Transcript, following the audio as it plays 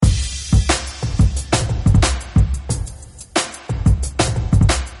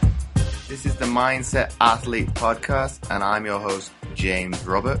Mindset Athlete podcast, and I'm your host, James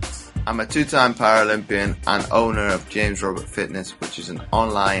Roberts. I'm a two-time Paralympian and owner of James Robert Fitness, which is an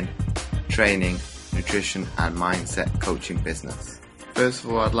online training, nutrition, and mindset coaching business. First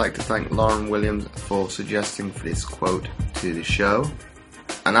of all, I'd like to thank Lauren Williams for suggesting this quote to the show.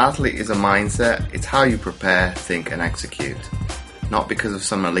 An athlete is a mindset. It's how you prepare, think, and execute. Not because of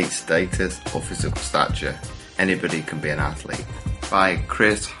some elite status or physical stature. Anybody can be an athlete. By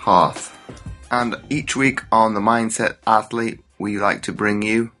Chris Harth. And each week on the Mindset Athlete, we like to bring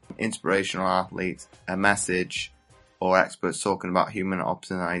you inspirational athletes, a message, or experts talking about human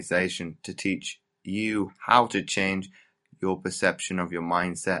optimization to teach you how to change your perception of your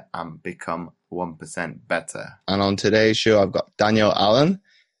mindset and become 1% better. And on today's show, I've got Danielle Allen.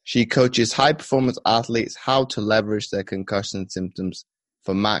 She coaches high-performance athletes how to leverage their concussion symptoms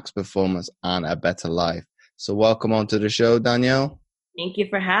for max performance and a better life. So welcome onto the show, Danielle. Thank you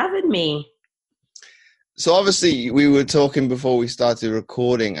for having me. So obviously we were talking before we started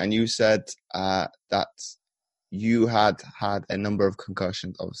recording, and you said that you had a number of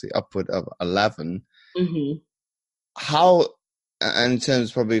concussions, obviously upward of 11. Mm-hmm. How, and in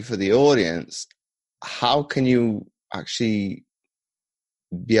terms probably for the audience, how can you actually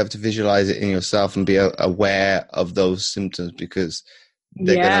be able to visualize it in yourself and be aware of those symptoms, because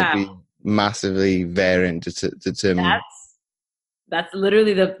they're going to be massively variant to determine. That's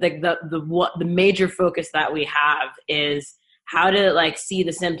literally the major focus that we have is how to see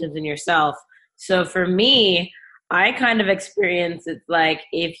the symptoms in yourself. So for me, I kind of experience it's like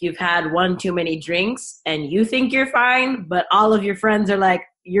if you've had one too many drinks and you think you're fine, but all of your friends are like,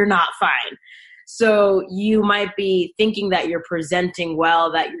 you're not fine. So you might be thinking that you're presenting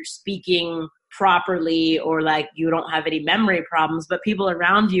well, that you're speaking properly, or you don't have any memory problems, but people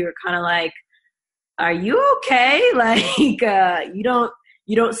around you are kind of like, are you okay? You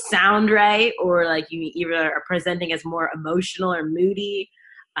don't sound right, or you either are presenting as more emotional or moody.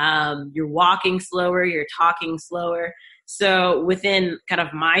 You're walking slower, you're talking slower. So within kind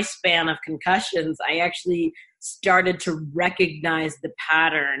of my span of concussions, I actually started to recognize the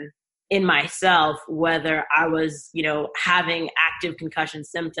pattern in myself, whether I was, having active concussion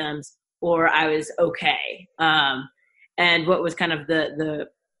symptoms or I was okay. And what was kind of the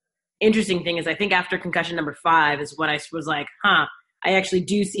interesting thing is I think after concussion number 5 is when I was like, I actually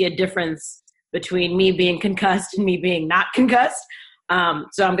do see a difference between me being concussed and me being not concussed. So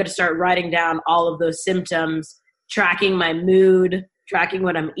I'm going to start writing down all of those symptoms, tracking my mood, tracking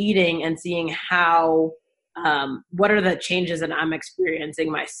what I'm eating, and seeing how, what are the changes that I'm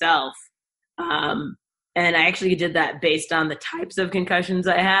experiencing myself. And I actually did that based on the types of concussions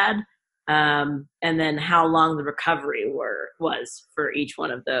I had. And then how long the recovery was for each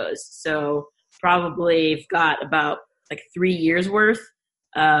one of those. So probably got about 3 years worth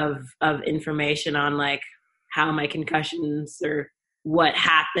of information on how my concussions or what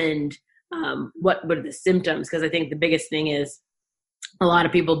happened, what were the symptoms. Because I think the biggest thing is a lot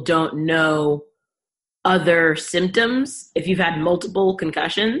of people don't know other symptoms. If you've had multiple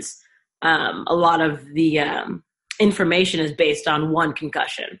concussions, a lot of the information is based on one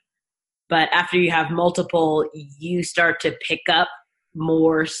concussion. But after you have multiple, you start to pick up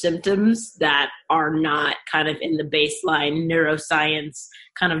more symptoms that are not kind of in the baseline neuroscience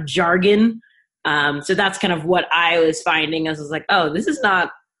kind of jargon. So that's kind of what I was finding. I was like, oh, this is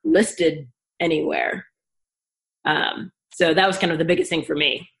not listed anywhere. So that was kind of the biggest thing for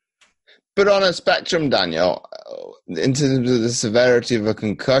me. But on a spectrum, Danielle, in terms of the severity of a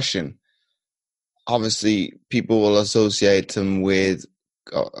concussion, obviously people will associate them with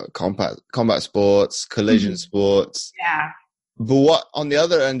combat sports, collision sports. Yeah. But what on the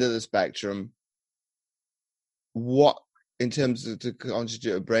other end of the spectrum, what in terms of to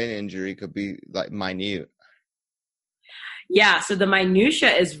constitute a brain injury could be minute? Yeah, so the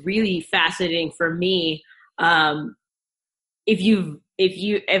minutia is really fascinating for me. If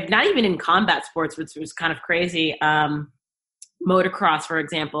not even in combat sports, which was kind of crazy, motocross, for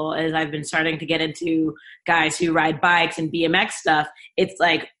example, as I've been starting to get into guys who ride bikes and BMX stuff, it's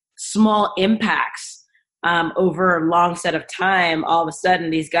small impacts over a long set of time. All of a sudden,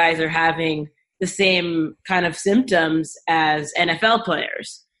 these guys are having the same kind of symptoms as NFL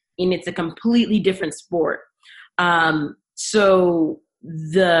players, and it's a completely different sport. So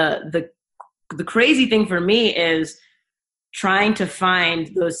the crazy thing for me is trying to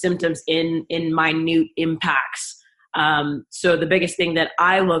find those symptoms in minute impacts. So the biggest thing that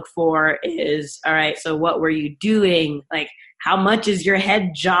I look for is, all right, so what were you doing? How much is your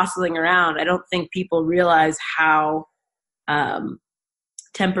head jostling around? I don't think people realize how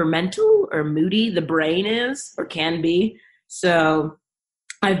temperamental or moody the brain is or can be. So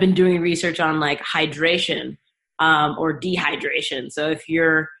I've been doing research on like hydration or dehydration. So if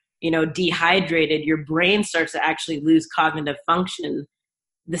you're, dehydrated, your brain starts to actually lose cognitive function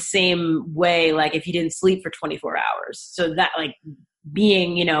the same way, like if you didn't sleep for 24 hours. So that like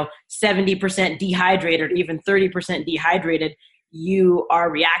being, 70% dehydrated or even 30% dehydrated, you are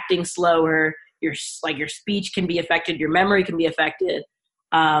reacting slower. Your speech can be affected. Your memory can be affected.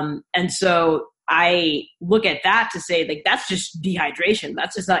 And so I look at that to say like, that's just dehydration.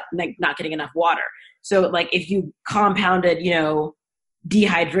 That's just not getting enough water. So like if you compounded,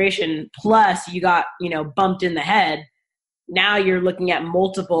 dehydration plus you got, bumped in the head, now you're looking at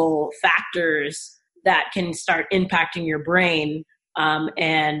multiple factors that can start impacting your brain.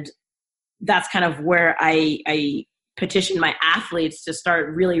 And that's kind of where I petition my athletes to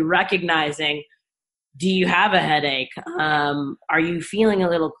start really recognizing, do you have a headache? Are you feeling a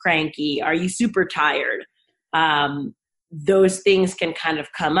little cranky? Are you super tired? Those things can kind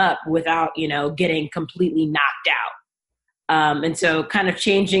of come up without, getting completely knocked out. And so kind of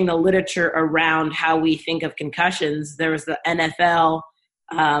changing the literature around how we think of concussions. There was the NFL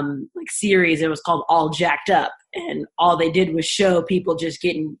series. It was called All Jacked Up. And all they did was show people just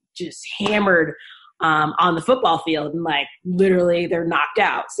getting hammered on the football field. And like literally they're knocked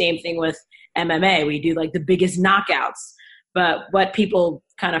out. Same thing with MMA. We do like the biggest knockouts. But what people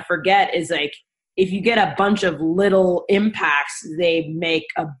kind of forget is like, if you get a bunch of little impacts, they make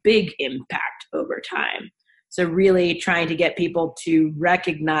a big impact over time. So really trying to get people to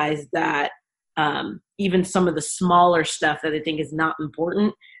recognize that even some of the smaller stuff that they think is not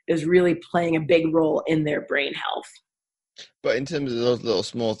important is really playing a big role in their brain health. But in terms of those little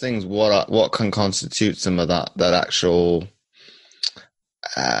small things, what can constitute some of that actual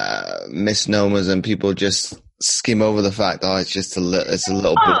misnomers, and people just skim over the fact, it's a little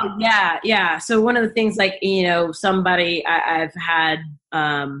bit. Oh, yeah. So one of the things, like, somebody I've had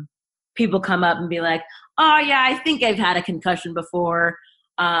people come up and be like, oh yeah, I think I've had a concussion before.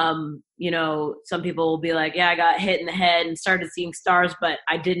 Some people will be like, yeah, I got hit in the head and started seeing stars, but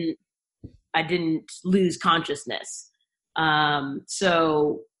I didn't lose consciousness.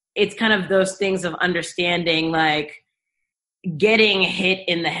 So it's kind of those things of understanding, like getting hit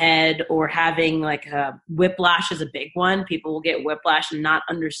in the head or having like a whiplash is a big one. People will get whiplash and not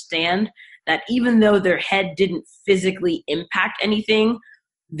understand that even though their head didn't physically impact anything,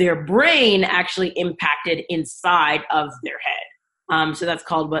 their brain actually impacted inside of their head. So that's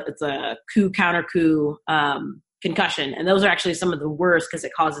called it's a coup-counter-coup concussion. And those are actually some of the worst because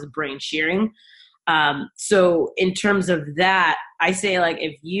it causes brain shearing. So in terms of that, I say like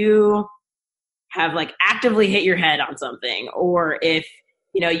if you have like actively hit your head on something, or if,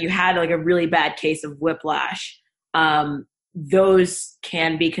 you had like a really bad case of whiplash, those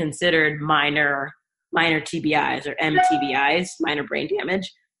can be considered minor TBIs or MTBIs, minor brain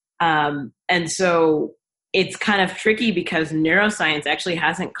damage. And so it's kind of tricky because neuroscience actually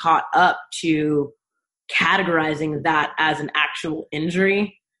hasn't caught up to categorizing that as an actual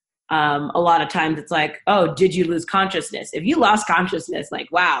injury. A lot of times it's like, oh, did you lose consciousness? If you lost consciousness, like,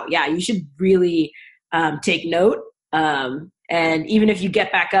 wow, yeah, you should really take note. And even if you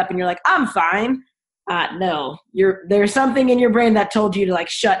get back up and you're like, I'm fine. No, there's something in your brain that told you to like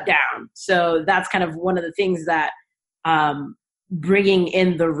shut down. So that's kind of one of the things that bringing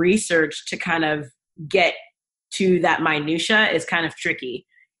in the research to kind of get to that minutia is kind of tricky.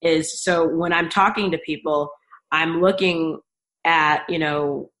 So when I'm talking to people, I'm looking at,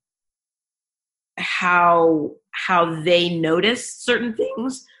 how they notice certain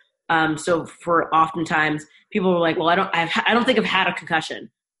things. So for oftentimes people were like, well, I don't think I've had a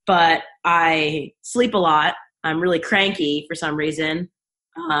concussion, but I sleep a lot. I'm really cranky for some reason.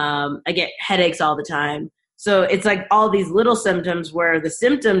 I get headaches all the time. So it's like all these little symptoms where the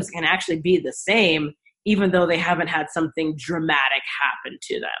symptoms can actually be the same, even though they haven't had something dramatic happen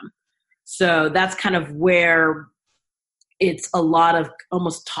to them. So that's kind of where it's a lot of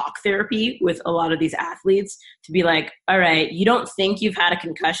almost talk therapy with a lot of these athletes to be like, all right, you don't think you've had a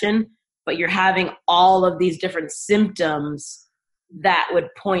concussion, but you're having all of these different symptoms that would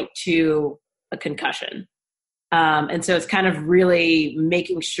point to a concussion. And so it's kind of really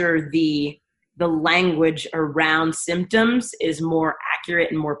making sure the language around symptoms is more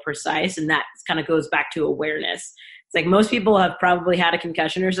accurate and more precise. And that kind of goes back to awareness. It's like most people have probably had a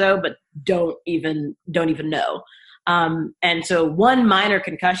concussion or so, but don't even know. And so one minor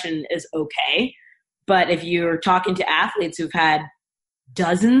concussion is okay. But if you're talking to athletes who've had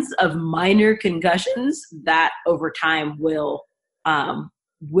dozens of minor concussions, that over time will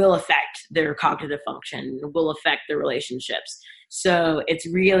affect their cognitive function, will affect their relationships. So it's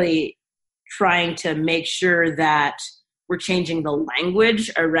really trying to make sure that we're changing the language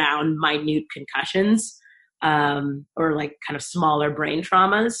around minute concussions, or like kind of smaller brain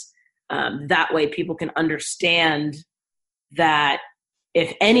traumas. That way people can understand that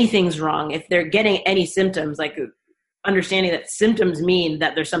if anything's wrong, if they're getting any symptoms, like understanding that symptoms mean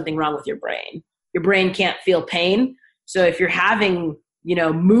that there's something wrong with your brain. Your brain can't feel pain. So if you're having,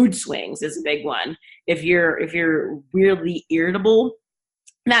 mood swings is a big one. If you're weirdly irritable,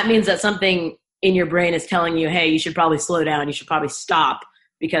 that means that something in your brain is telling you, hey, you should probably slow down. You should probably stop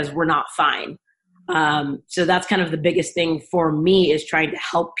because we're not fine. So that's kind of the biggest thing for me, is trying to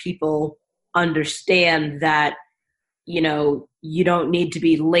help people understand that, you don't need to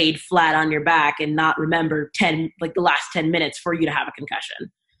be laid flat on your back and not remember the last 10 minutes for you to have a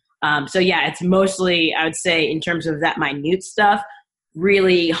concussion. So yeah, it's mostly, I would say, in terms of that minute stuff,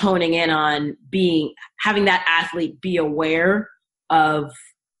 really honing in on having that athlete be aware of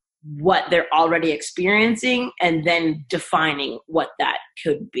what they're already experiencing and then defining what that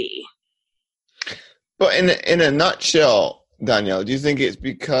could be. But in a nutshell, Danielle, do you think it's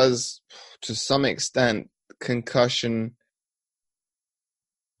because, to some extent, concussion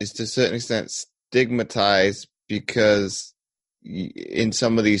is to a certain extent stigmatized because in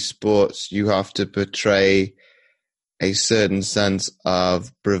some of these sports you have to portray a certain sense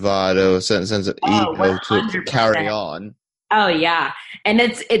of bravado, a certain sense of ego to carry on? Oh yeah. And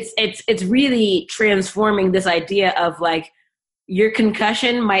it's really transforming this idea of like, your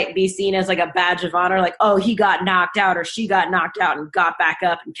concussion might be seen as like a badge of honor, like, oh, he got knocked out or she got knocked out and got back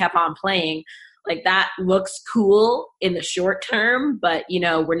up and kept on playing. Like, that looks cool in the short term, but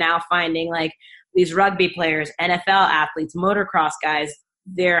we're now finding like these rugby players, NFL athletes, motocross guys,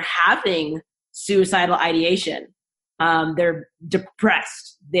 they're having suicidal ideation. They're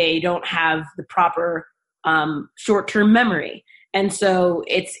depressed. They don't have the proper short-term memory. And so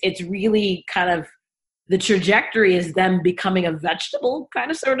it's really kind of, the trajectory is them becoming a vegetable,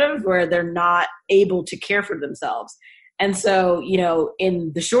 kind of sort of, where they're not able to care for themselves. And so,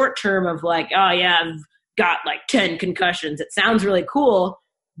 in the short term of like, oh yeah, I've got like 10 concussions, it sounds really cool,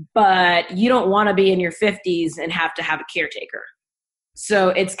 but you don't want to be in your 50s and have to have a caretaker. So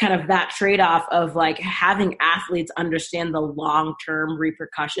it's kind of that trade-off of like having athletes understand the long-term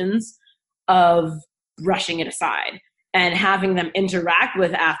repercussions of brushing it aside, and having them interact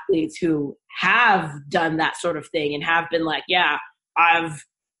with athletes who have done that sort of thing and have been like, yeah, I've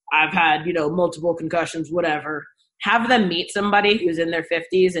had, multiple concussions, whatever. Have them meet somebody who's in their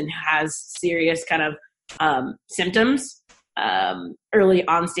 50s and has serious kind of symptoms, early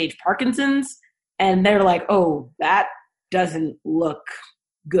on-stage Parkinson's, and they're like, oh, that doesn't look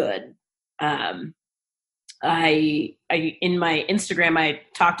good. In my Instagram, I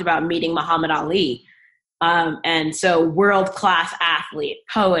talked about meeting Muhammad Ali. And so world-class athlete,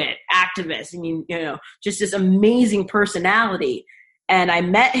 poet, activist, just this amazing personality. And I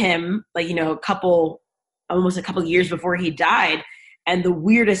met him almost a couple years before he died. And the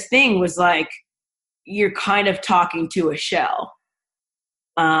weirdest thing was like, you're kind of talking to a shell.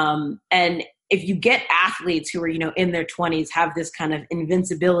 And if you get athletes who are, in their 20s, have this kind of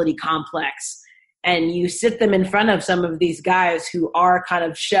invincibility complex, and you sit them in front of some of these guys who are kind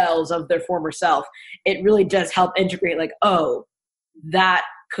of shells of their former self, it really does help integrate like, oh, that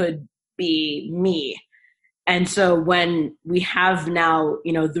could be me. And so when we have now,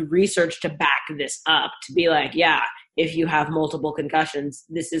 the research to back this up, to be like, yeah, if you have multiple concussions,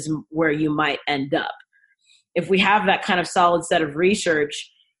 this is where you might end up. If we have that kind of solid set of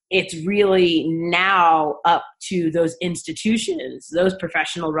research, it's really now up to those institutions, those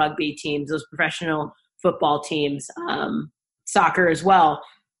professional rugby teams, those professional football teams, soccer as well,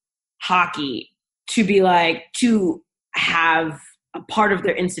 hockey, to be like, to have a part of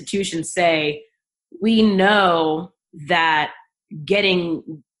their institution say, we know that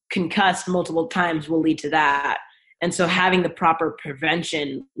getting concussed multiple times will lead to that. And so having the proper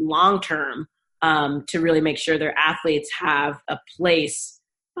prevention long-term to really make sure their athletes have a place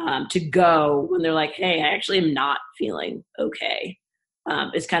to go when they're like, hey, I actually am not feeling okay,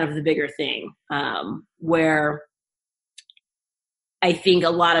 is kind of the bigger thing, where I think a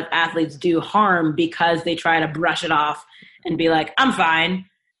lot of athletes do harm because they try to brush it off and be like, I'm fine.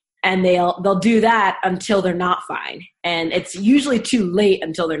 And they'll do that until they're not fine. And it's usually too late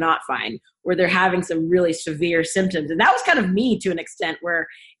until they're not fine, where they're having some really severe symptoms. And that was kind of me to an extent, where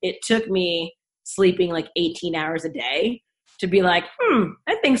it took me sleeping like 18 hours a day to be like,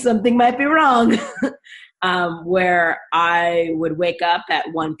 I think something might be wrong. Where I would wake up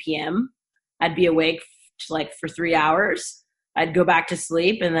at 1 p.m. I'd be awake for 3 hours. I'd go back to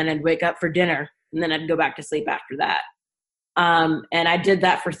sleep, and then I'd wake up for dinner, and then I'd go back to sleep after that. And I did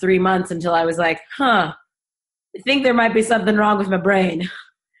that for 3 months until I was like, think there might be something wrong with my brain.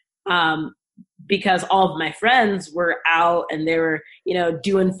 Because all of my friends were out and they were,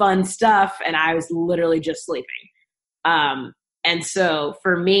 doing fun stuff, and I was literally just sleeping. And so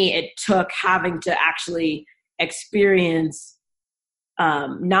for me, it took having to actually experience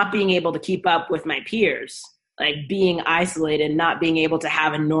not being able to keep up with my peers, like being isolated, not being able to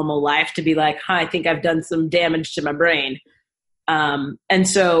have a normal life, to be like, I think I've done some damage to my brain. And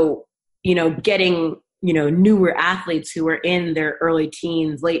so, getting, newer athletes who are in their early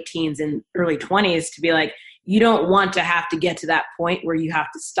teens, late teens, and early 20s to be like, you don't want to have to get to that point where you have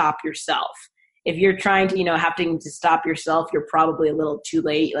to stop yourself. If you're trying to, having to stop yourself, you're probably a little too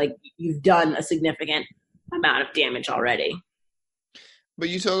late. Like, you've done a significant amount of damage already. But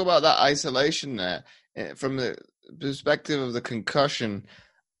you talk about that isolation there from the perspective of the concussion.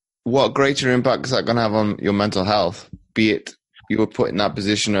 What greater impact is that going to have on your mental health? Be it you were put in that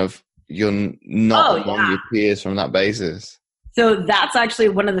position of you're not among your peers from that basis. So that's actually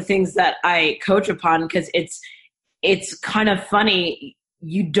one of the things that I coach upon, because it's kind of funny.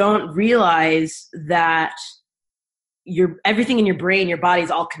 You don't realize that everything in your brain, your body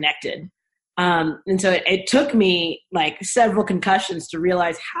is all connected. And so it took me like several concussions to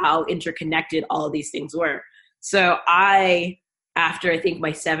realize how interconnected all of these things were. So after I think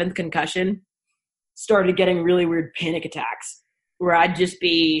my 7th concussion, started getting really weird panic attacks where I'd just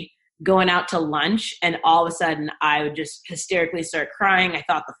be going out to lunch and all of a sudden I would just hysterically start crying. I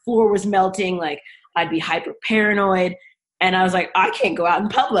thought the floor was melting. Like, I'd be hyper paranoid. And I was like, I can't go out in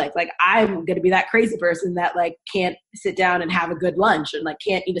public. Like, I'm going to be that crazy person that like can't sit down and have a good lunch and like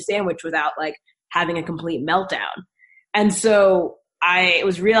can't eat a sandwich without like having a complete meltdown. And so I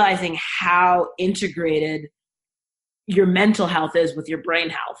was realizing how integrated your mental health is with your brain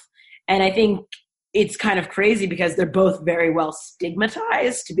health. And I think it's kind of crazy because they're both very well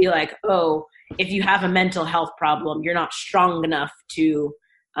stigmatized to be like, oh, if you have a mental health problem, you're not strong enough to,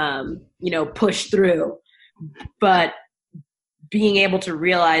 push through. But being able to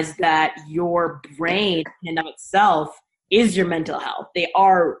realize that your brain in of itself is your mental health. They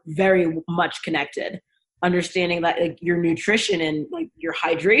are very much connected. Understanding that like your nutrition and like your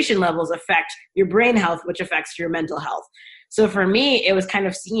hydration levels affect your brain health, which affects your mental health. So for me, it was kind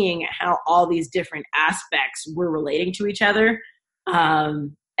of seeing how all these different aspects were relating to each other.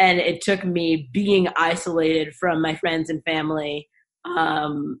 And it took me being isolated from my friends and family,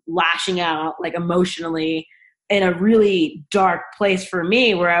 lashing out like emotionally in a really dark place for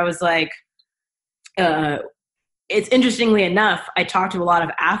me where I was like, it's interestingly enough, I talked to a lot of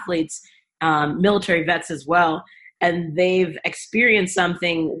athletes, military vets as well, and they've experienced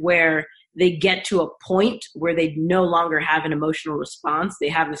something where they get to a point where they no longer have an emotional response. They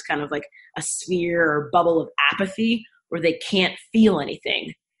have this kind of like a sphere or bubble of apathy where they can't feel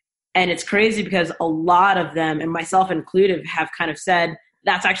anything. And it's crazy because a lot of them, and myself included, have kind of said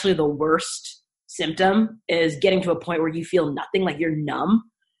that's actually the worst symptom, is getting to a point where you feel nothing, like you're numb.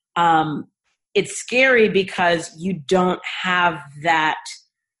 It's scary because you don't have that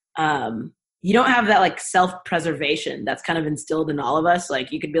like self-preservation that's kind of instilled in all of us.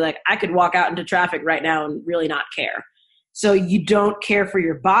 Like, you could be like, I could walk out into traffic right now and really not care. So you don't care for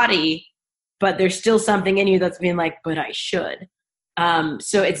your body, but there's still something in you that's being like, but I should.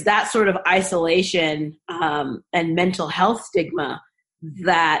 So it's that sort of isolation and mental health stigma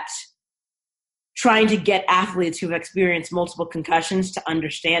that trying to get athletes who've experienced multiple concussions to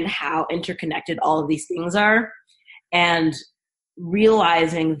understand how interconnected all of these things are, and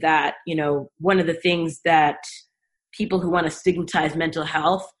realizing that, one of the things that people who want to stigmatize mental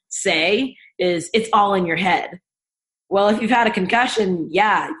health say is it's all in your head. Well, if you've had a concussion,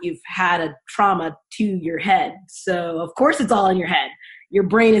 you've had a trauma to your head. So of course it's all in your head. Your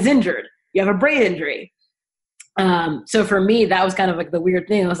brain is injured. You have a brain injury. So for me, that was kind of like the weird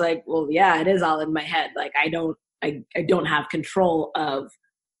thing. I was like, well, yeah, it is all in my head. Like, I don't have control of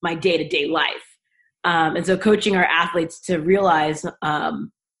my day-to-day life. And so coaching our athletes to realize,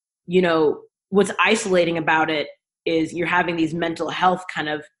 what's isolating about it is you're having these mental health kind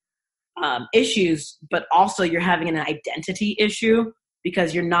of issues, but also you're having an identity issue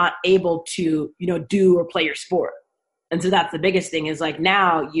because you're not able to, do or play your sport. And so that's the biggest thing, is like,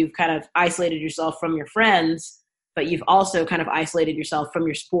 now you've kind of isolated yourself from your friends, but you've also kind of isolated yourself from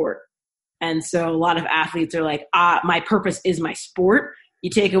your sport. And so a lot of athletes are like, my purpose is my sport. You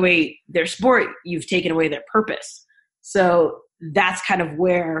take away their sport, you've taken away their purpose. So that's kind of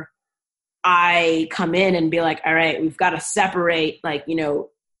where I come in and be like, all right, we've got to separate, like,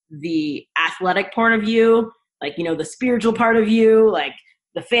 the athletic part of you, like, the spiritual part of you, like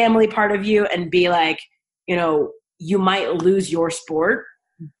the family part of you, and be like, you might lose your sport,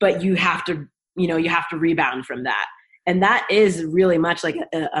 but you have to you have to rebound from that. And that is really much like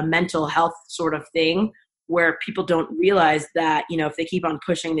a mental health sort of thing, where people don't realize that, if they keep on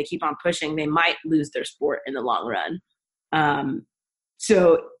pushing, they might lose their sport in the long run.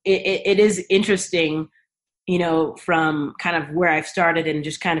 So it is interesting, from kind of where I've started and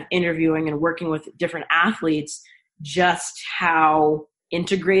just kind of interviewing and working with different athletes, just how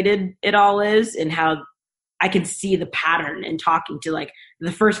integrated it all is, and how I can see the pattern in talking to like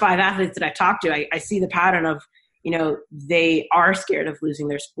the first 5 athletes that I talked to. I see the pattern of, they are scared of losing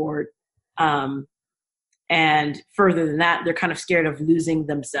their sport. And further than that, they're kind of scared of losing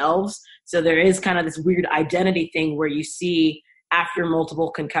themselves. So there is kind of this weird identity thing where you see after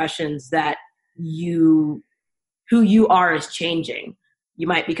multiple concussions that who you are is changing. You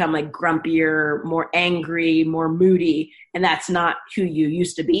might become like grumpier, more angry, more moody, and that's not who you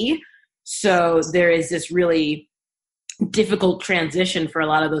used to be. So there is this really difficult transition for a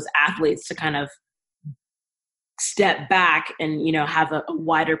lot of those athletes to kind of step back and, have a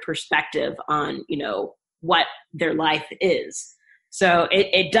wider perspective on, what their life is. So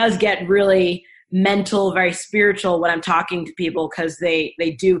it does get really mental, very spiritual when I'm talking to people, because they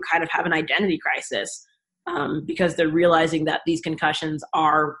do kind of have an identity crisis, because they're realizing that these concussions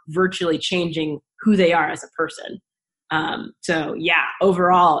are virtually changing who they are as a person. So yeah,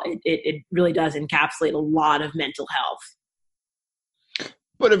 overall, it really does encapsulate a lot of mental health.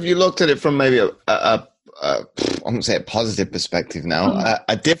 But if you looked at it from maybe I won't say a positive perspective now,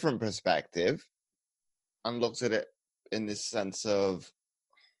 a different perspective, and looked at it in this sense of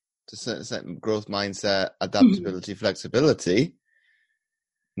a certain growth mindset, adaptability, flexibility,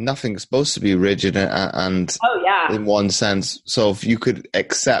 nothing's supposed to be rigid and in one sense. So if you could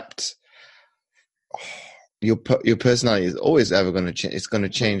accept your personality is always ever going to change. It's going to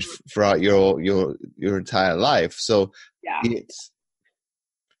change throughout your entire life. So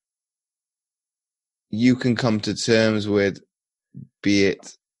you can come to terms with, be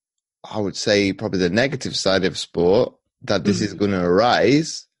it, I would say, probably the negative side of sport, that this is going to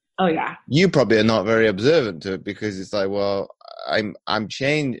arise. Oh yeah. You probably are not very observant to it, because it's like, well, I'm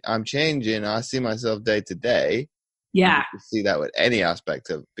changing. I see myself day to day. Yeah. You see that with any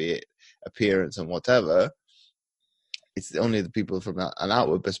aspect of, be it appearance and whatever. It's only the people from an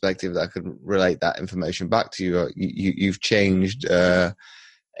outward perspective that can relate that information back to you. You've changed,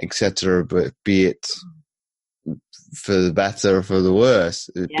 etc. But be it for the better or for the worse,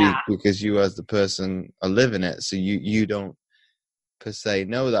 because you as the person are living it. So you don't per se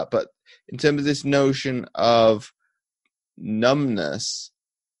know that. But in terms of this notion of numbness,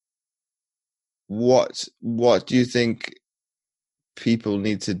 what do you think people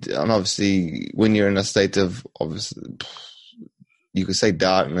need to do? And obviously, when you're in a state of, obviously, you could say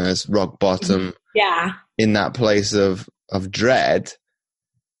darkness, rock bottom, in that place of dread,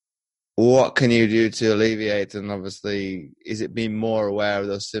 what can you do to alleviate? And obviously, is it being more aware of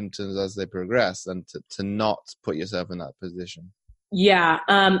those symptoms as they progress, and to not put yourself in that position? Yeah.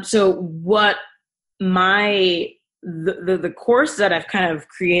 So what the course that I've kind of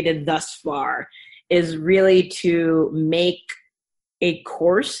created thus far is really to make a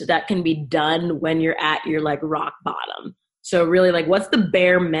course that can be done when you're at your like rock bottom. So really, like, what's the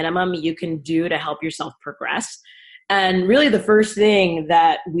bare minimum you can do to help yourself progress? And really the first thing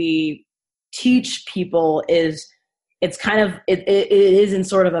that we teach people is it is in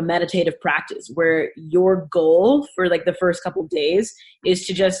sort of a meditative practice, where your goal for like the first couple of days is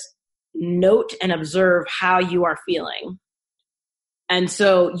to just note and observe how you are feeling. And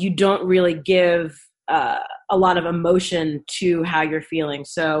so you don't really give a lot of emotion to how you're feeling.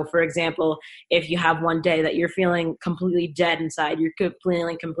 So for example, if you have one day that you're feeling completely dead inside, you're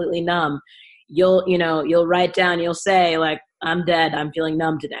feeling completely numb, you'll write down, you'll say like, I'm dead, I'm feeling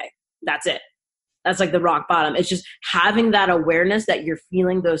numb today. That's it. That's like the rock bottom. It's just having that awareness that you're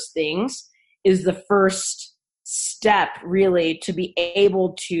feeling those things is the first step really to be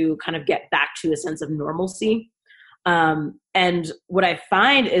able to kind of get back to a sense of normalcy. And what I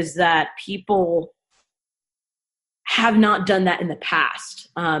find is that people have not done that in the past.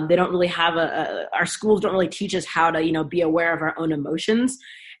 They don't really have our schools don't really teach us how to, be aware of our own emotions.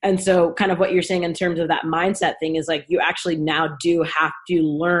 And so kind of what you're saying in terms of that mindset thing is like, you actually now do have to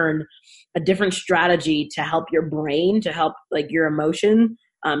learn a different strategy to help your brain, to help like your emotion,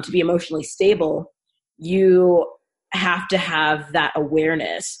 to be emotionally stable. You have to have that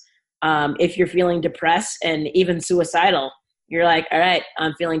awareness. If you're feeling depressed and even suicidal, you're like, all right,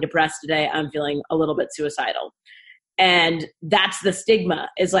 I'm feeling depressed today. I'm feeling a little bit suicidal. And that's the stigma,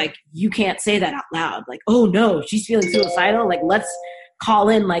 is like, you can't say that out loud. Like, oh no, she's feeling suicidal. Like, let's call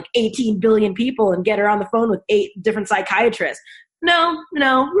in like 18 billion people and get her on the phone with 8 different psychiatrists. no,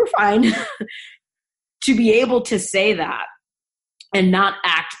 we're fine. To be able to say that and not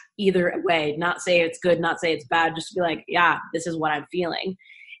act either way, not say it's good, not say it's bad, just be like, yeah, this is what I'm feeling.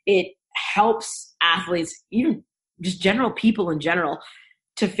 It helps athletes, even just general people in general,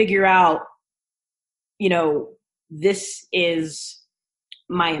 to figure out, this is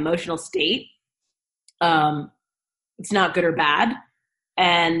my emotional state. It's not good or bad.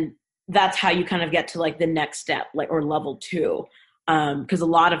 And that's how you kind of get to like the next step, like, or level 2. Because a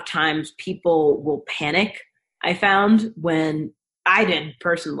lot of times people will panic. I found when I did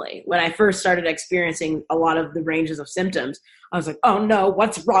personally, when I first started experiencing a lot of the ranges of symptoms, I was like, oh no,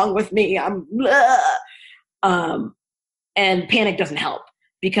 what's wrong with me? I'm blah. And panic doesn't help,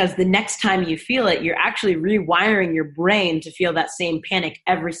 because the next time you feel it, you're actually rewiring your brain to feel that same panic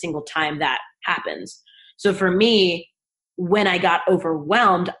every single time that happens. So for me, when I got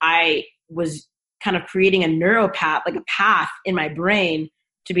overwhelmed, I was kind of creating a neuropath, like a path in my brain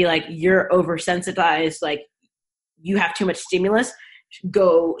to be like, you're oversensitized, like you have too much stimulus,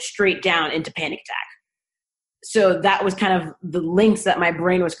 go straight down into panic attack. So that was kind of the links that my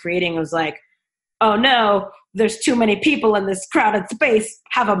brain was creating. It was like, oh no, there's too many people in this crowded space,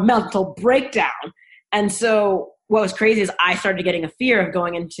 have a mental breakdown. And so what was crazy is I started getting a fear of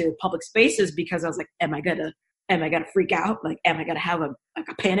going into public spaces, because I was like, am I gonna freak out? Like, am I gonna have a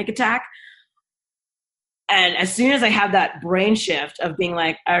panic attack? And as soon as I had that brain shift of being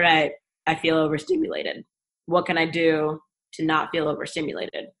like, all right, I feel overstimulated. What can I do to not feel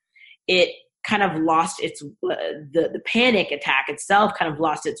overstimulated? It kind of lost its, the panic attack itself kind of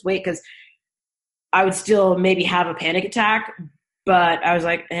lost its weight, because I would still maybe have a panic attack, but I was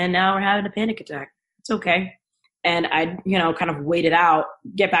like, and now we're having a panic attack. It's okay. And I'd, kind of wait it out,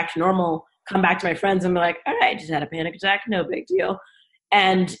 get back to normal, come back to my friends and be like, all right, just had a panic attack. No big deal.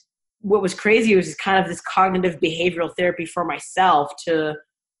 And what was crazy was kind of this cognitive behavioral therapy for myself to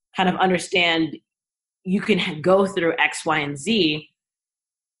kind of understand you can go through X, Y, and Z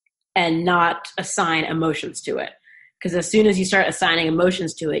and not assign emotions to it. Because as soon as you start assigning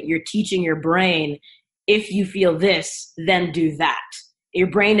emotions to it, you're teaching your brain, if you feel this, then do that. Your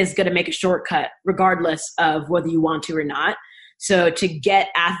brain is going to make a shortcut regardless of whether you want to or not. So to get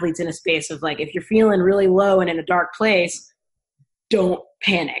athletes in a space of like, if you're feeling really low and in a dark place, don't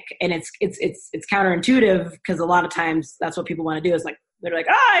panic. And it's counterintuitive, because a lot of times that's what people want to do, is like, they're like,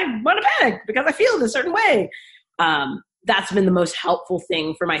 oh, I want to panic because I feel in a certain way. That's been the most helpful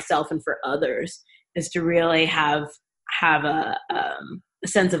thing for myself and for others, is to really have a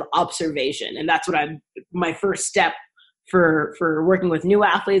sense of observation. And that's what my first step for working with new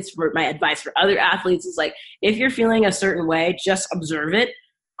athletes, for my advice for other athletes is like, if you're feeling a certain way, just observe it.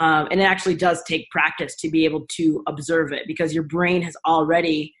 And it actually does take practice to be able to observe it, because your brain has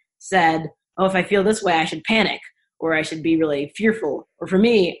already said, oh, if I feel this way, I should panic, or I should be really fearful. Or for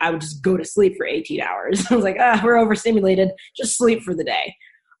me, I would just go to sleep for 18 hours. I was like, we're overstimulated, just sleep for the day.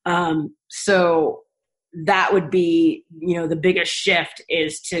 So that would be, the biggest shift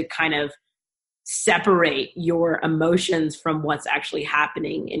is to kind of separate your emotions from what's actually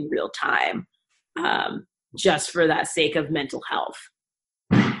happening in real time, just for that sake of mental health.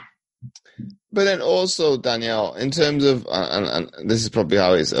 But then also, Danielle, in terms of, and this is probably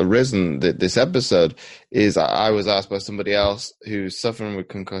how it's arisen, this episode, is I was asked by somebody else who's suffering with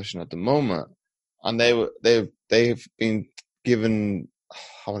concussion at the moment, and they've been given,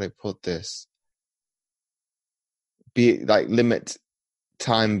 how would I put this? Be it like limit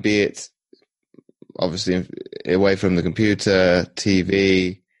time, be it obviously away from the computer,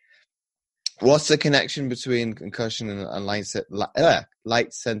 TV. What's the connection between concussion and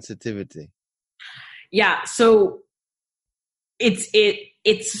light sensitivity? Yeah, so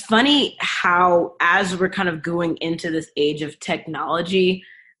it's funny how, as we're kind of going into this age of technology,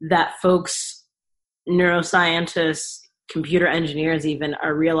 that folks, neuroscientists, computer engineers even,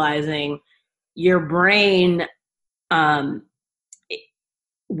 are realizing your brain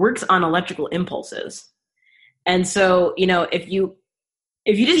works on electrical impulses. And so, if you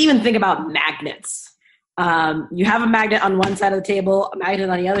just even think about magnets, you have a magnet on one side of the table, a magnet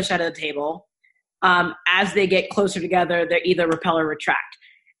on the other side of the table. As they get closer together, they either repel or retract.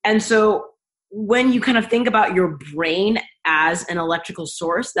 And so when you kind of think about your brain as an electrical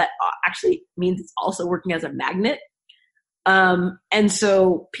source, that actually means it's also working as a magnet. And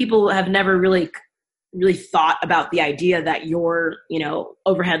so people have never really thought about the idea that your,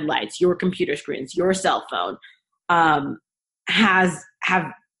 overhead lights, your computer screens, your cell phone,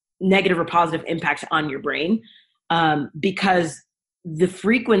 have negative or positive impacts on your brain, because the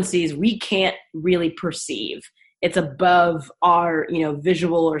frequencies we can't really perceive. It's above our,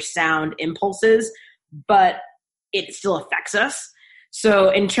 visual or sound impulses, but it still affects us. So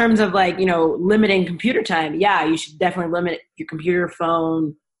in terms of like, limiting computer time, yeah, you should definitely limit your computer,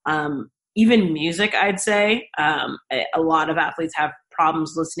 phone, even music, I'd say. A lot of athletes have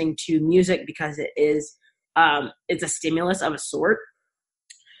problems listening to music because it's a stimulus of a sort.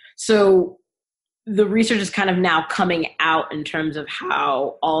 So the research is kind of now coming out in terms of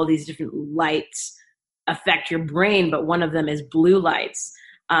how all these different lights affect your brain, but one of them is blue lights.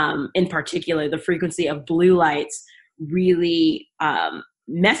 In particular, the frequency of blue lights really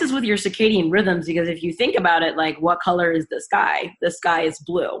messes with your circadian rhythms, because if you think about it, like, what color is the sky? The sky is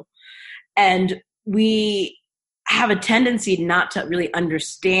blue. And we have a tendency not to really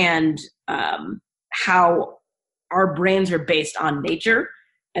understand how our brains are based on nature.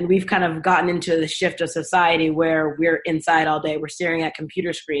 And we've kind of gotten into the shift of society where we're inside all day, we're staring at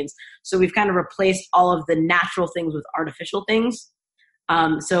computer screens. So we've kind of replaced all of the natural things with artificial things.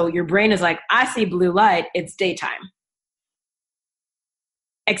 So your brain is like, I see blue light, it's daytime.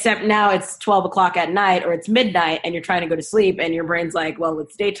 Except now it's 12 o'clock at night or it's midnight and you're trying to go to sleep and your brain's like, well,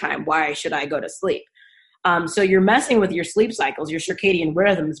 it's daytime. Why should I go to sleep? So you're messing with your sleep cycles, your circadian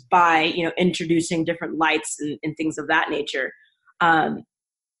rhythms by, introducing different lights and things of that nature.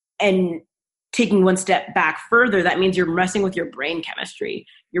 And taking one step back further, that means you're messing with your brain chemistry.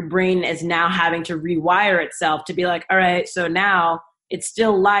 Your brain is now having to rewire itself to be like, all right, so now it's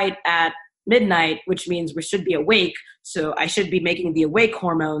still light at midnight, which means we should be awake. So I should be making the awake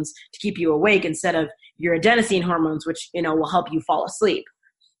hormones to keep you awake instead of your adenosine hormones, which, will help you fall asleep.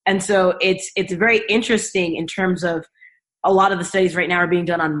 And so it's very interesting in terms of a lot of the studies right now are being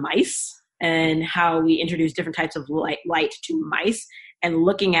done on mice and how we introduce different types of light to mice and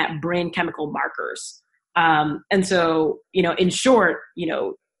looking at brain chemical markers. And so, in short,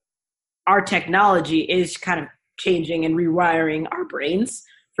 our technology is kind of changing and rewiring our brains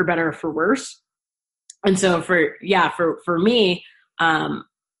for better or for worse. And so for me,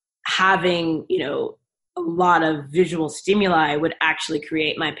 having, a lot of visual stimuli would actually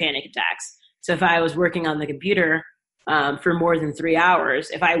create my panic attacks. So if I was working on the computer for more than 3 hours,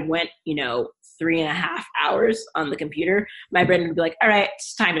 if I went, 3.5 hours on the computer, my brain would be like, all right,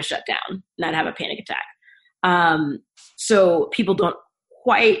 it's time to shut down, and I'd have a panic attack. So people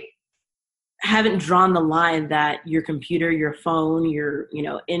haven't drawn the line that your computer, your phone, your,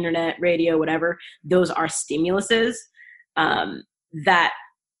 internet, radio, whatever, those are stimuluses that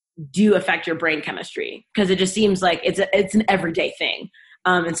do affect your brain chemistry, because it just seems like it's an everyday thing.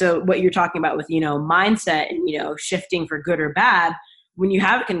 And so what you're talking about with, mindset and, shifting for good or bad, when you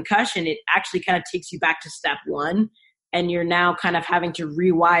have a concussion, it actually kind of takes you back to step one, and you're now kind of having to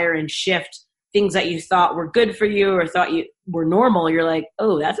rewire and shift things that you thought were good for you or thought you were normal. You're like,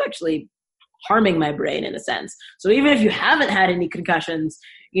 oh, that's actually harming my brain in a sense. So even if you haven't had any concussions,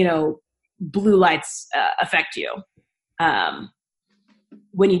 blue lights affect you.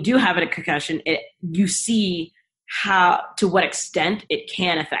 When you do have a concussion, you see to what extent it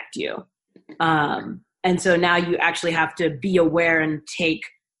can affect you. And so now you actually have to be aware and take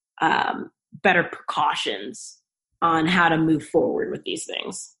better precautions on how to move forward with these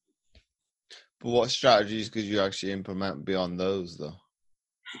things. But what strategies could you actually implement beyond those, though?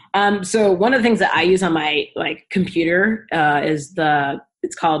 So one of the things that I use on my computer is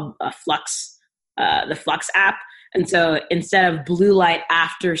it's called Flux, the Flux app. And so instead of blue light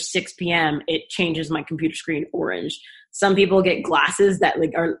after 6 p.m., it changes my computer screen orange. Some people get glasses that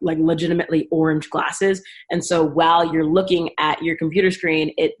are legitimately orange glasses. And so while you're looking at your computer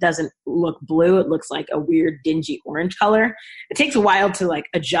screen, it doesn't look blue. It looks like a weird dingy orange color. It takes a while to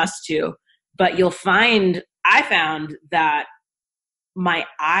adjust to, but I found that my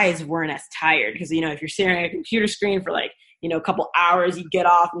eyes weren't as tired because, if you're staring at a computer screen for a couple hours, you get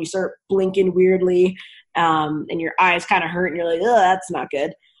off and you start blinking weirdly, and your eyes kind of hurt and you're like, oh, that's not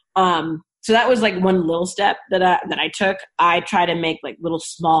good. So that was one little step that I took. I try to make little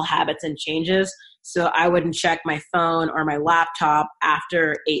small habits and changes. So I wouldn't check my phone or my laptop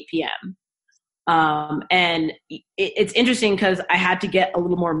after 8 p.m. And it's interesting because I had to get a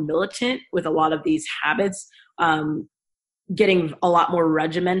little more militant with a lot of these habits, getting a lot more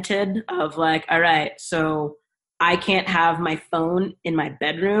regimented of all right, so I can't have my phone in my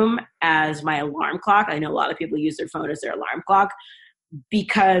bedroom as my alarm clock. I know a lot of people use their phone as their alarm clock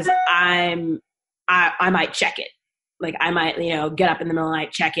because I might check it. I might, get up in the middle of the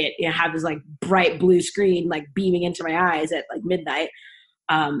night, check it, have this bright blue screen, beaming into my eyes at midnight.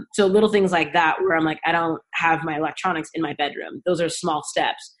 So little things like that where I'm I don't have my electronics in my bedroom. Those are small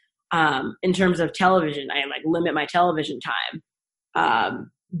steps. In terms of television, I limit my television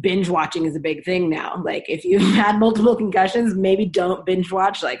time. Binge watching is a big thing now. If you've had multiple concussions, maybe don't binge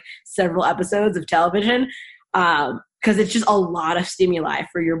watch several episodes of television. because it's just a lot of stimuli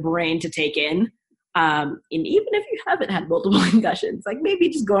for your brain to take in. And even if you haven't had multiple concussions, like maybe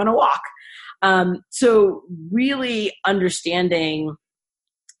just go on a walk. So really understanding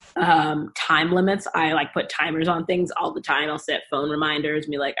time limits. I like put timers on things all the time. I'll set phone reminders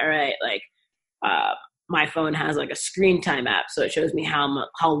and be like, all right, like my phone has like a screen time app. So it shows me how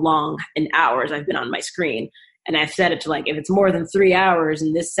long in hours I've been on my screen. And I've set it to like, if it's more than 3 hours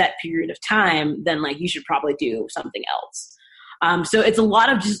in this set period of time, then like you should probably do something else. So it's a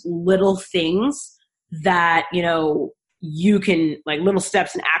lot of just little things that, you know, you can like little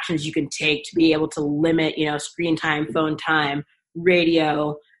steps and actions you can take to be able to limit, you know, screen time, phone time,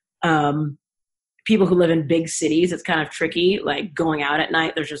 radio. People who live in big cities, it's kind of tricky, like going out at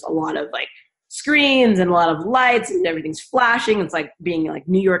night. There's just a lot of like screens and a lot of lights and everything's flashing. It's like being like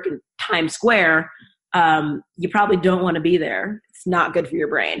New York and Times Square. You probably don't want to be there. It's not good for your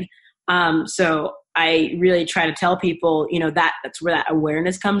brain. So I really try to tell people, you know, that's where that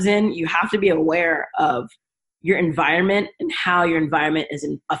awareness comes in. You have to be aware of your environment and how your environment is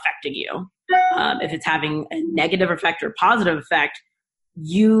affecting you. If it's having a negative effect or positive effect,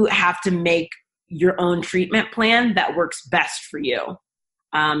 you have to make your own treatment plan that works best for you.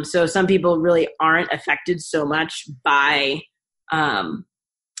 So some people really aren't affected so much by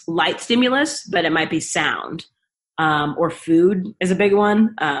light stimulus, but it might be sound. Or food is a big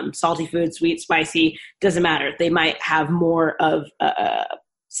one. Salty food, sweet, spicy, doesn't matter. They might have more of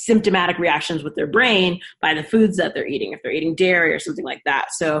symptomatic reactions with their brain by the foods that they're eating, if they're eating dairy or something like that.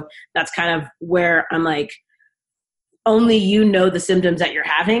 So that's kind of where I'm like, only you know the symptoms that you're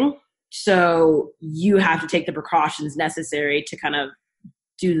having. So you have to take the precautions necessary to kind of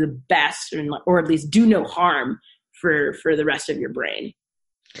do the best, or at least do no harm for the rest of your brain.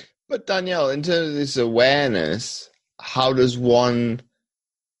 But Danielle, in terms of this awareness, how does one,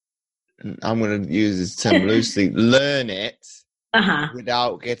 I'm going to use this term loosely, learn it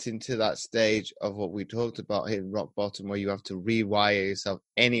without getting to that stage of what we talked about hitting rock bottom, where you have to rewire yourself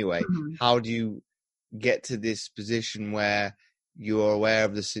anyway? How do you get to this position where you're aware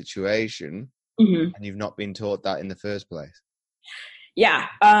of the situation and you've not been taught that in the first place? Yeah,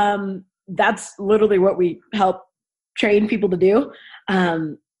 that's literally what we help train people to do.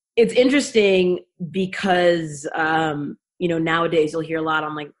 It's interesting because, you know, nowadays you'll hear a lot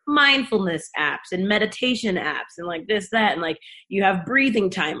on like mindfulness apps and meditation apps and like this, that, and like you have breathing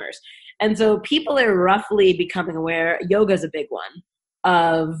timers. And so people are roughly becoming aware. Yoga is a big one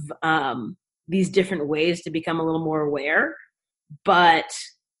of these different ways to become a little more aware, but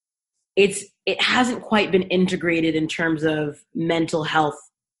it hasn't quite been integrated in terms of mental health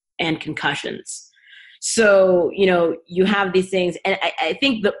and concussions. So, you know, you have these things. And I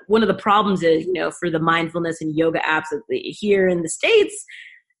think that one of the problems is, you know, for the mindfulness and yoga apps that here in the States,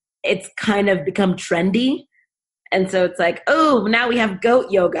 it's kind of become trendy. And so it's like, oh, now we have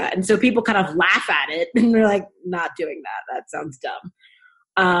goat yoga. And so people kind of laugh at it and they're like, not doing that. That sounds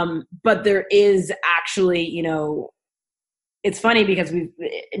dumb. But there is actually, you know, it's funny because we've,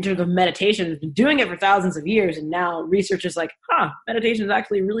 in terms of meditation, we've been doing it for thousands of years. And now research is like, meditation is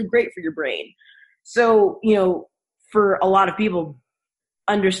actually really great for your brain. So, you know, for a lot of people,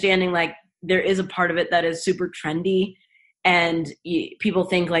 understanding like there is a part of it that is super trendy, and people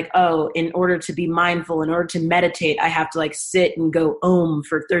think like, oh, in order to be mindful, in order to meditate, I have to like sit and go Om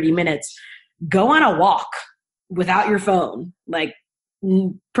for 30 minutes. Go on a walk without your phone, like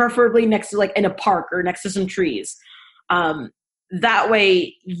preferably next to like in a park or next to some trees. That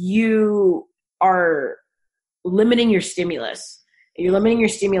way you are limiting your stimulus. You're limiting your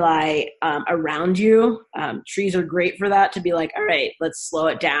stimuli around you. Trees are great for that, to be like, all right, let's slow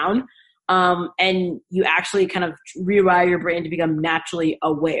it down. And you actually kind of rewire your brain to become naturally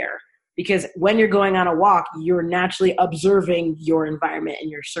aware. Because when you're going on a walk, you're naturally observing your environment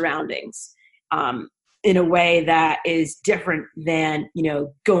and your surroundings in a way that is different than, you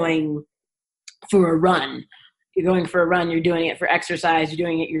know, going for a run. You're going for a run, you're doing it for exercise, you're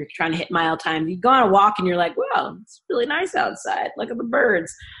doing it, you're trying to hit mile times. You go on a walk and you're like, wow, it's really nice outside. Look at the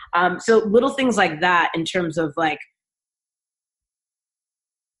birds. So little things like that in terms of like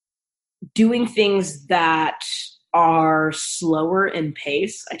doing things that are slower in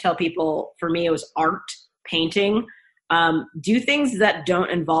pace. I tell people, for me, it was art, painting. Do things that don't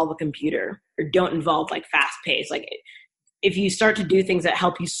involve a computer or don't involve like fast pace. Like if you start to do things that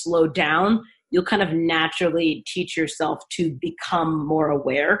help you slow down, you'll kind of naturally teach yourself to become more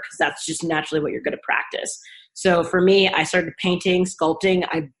aware, because that's just naturally what you're going to practice. So for me, I started painting, sculpting.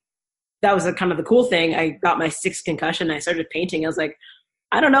 That was kind of the cool thing. I got my 6th concussion. I started painting. I was like,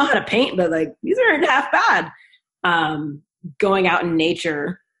 I don't know how to paint, but like these aren't half bad. Going out in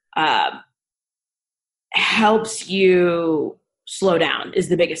nature, helps you slow down is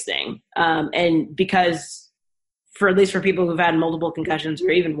the biggest thing. And because at least for people who've had multiple concussions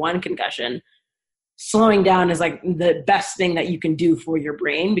or even one concussion, slowing down is like the best thing that you can do for your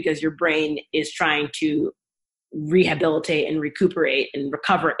brain, because your brain is trying to rehabilitate and recuperate and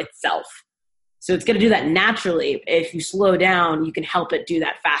recover itself. So it's going to do that naturally. If you slow down, you can help it do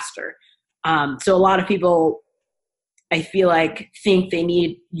that faster. So a lot of people, I feel like, think they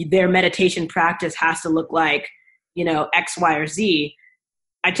need their meditation practice has to look like, X, Y, or Z.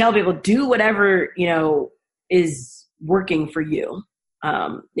 I tell people, do whatever, is working for you.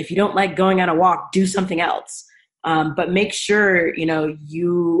 If you don't like going on a walk, do something else. But make sure,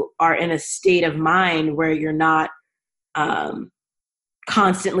 you are in a state of mind where you're not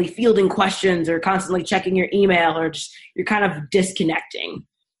constantly fielding questions or constantly checking your email, or just you're kind of disconnecting.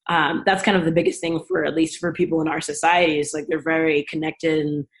 That's kind of the biggest thing for, at least for people in our society, is like they're very connected,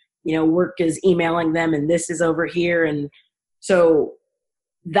 and, work is emailing them and this is over here. And so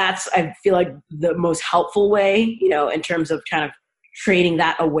that's, I feel like, the most helpful way, in terms of kind of trading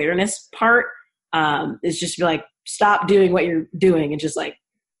that awareness part, is just be like, stop doing what you're doing and just like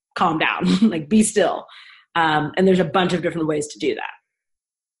calm down, like be still. And there's a bunch of different ways to do that.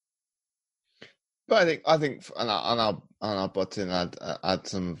 But I think, and I'll butt in, add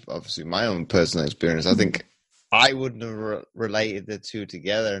some of, obviously, my own personal experience. I think I wouldn't have related the two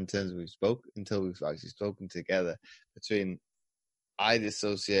together until we've actually spoken together. I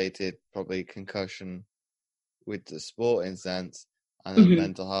dissociated probably concussion with the sporting sense, and then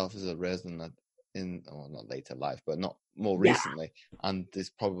mental health has arisen not later life, but not more recently. And there's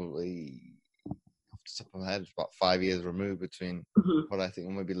probably, off the top of my head, it's about 5 years removed between what I think,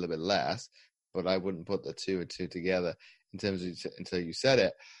 or maybe a little bit less. But I wouldn't put the two together in terms of until you said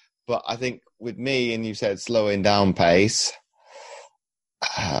it. But I think with me, and you said slowing down pace,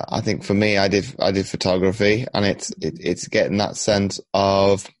 I think for me, I did photography, and it's getting that sense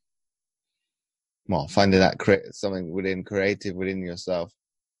of, well, finding that something creative within yourself.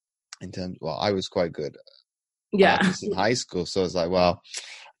 In terms, I was quite good artist in high school, so I was like, well,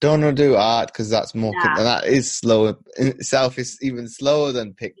 don't want to do art because that's more, and that is slower in itself. Is even slower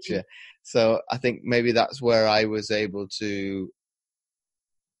than picture. So I think maybe that's where I was able to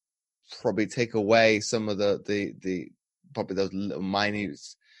probably take away some of the probably those little minute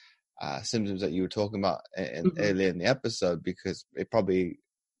symptoms that you were talking about earlier in the episode, because it probably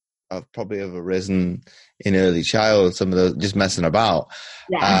have arisen in early childhood, some of those just messing about.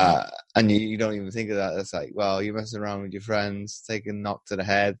 And you don't even think of that. It's like, well, you're messing around with your friends, taking a knock to the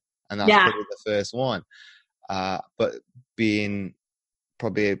head, and that's probably the first one. But being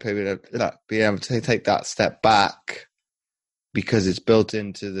able to take that step back, because it's built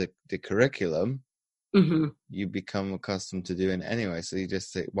into the curriculum, you become accustomed to doing it anyway. So you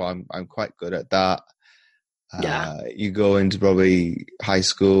just say, well, I'm quite good at that. You go into probably high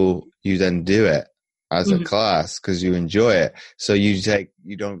school, you then do it as a class because you enjoy it. So you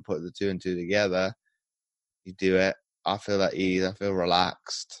don't put the two and two together. You do it. I feel at ease. I feel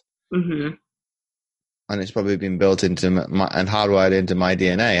relaxed. And it's probably been built into and hardwired into my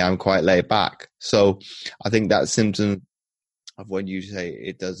DNA. I'm quite laid back. So I think that symptom of when you say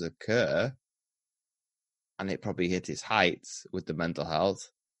it does occur, and it probably hit its heights with the mental health,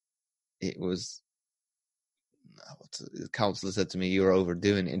 it was, the counselor said to me, you were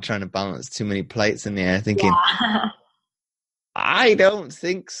overdoing it and trying to balance too many plates in the air, thinking, I don't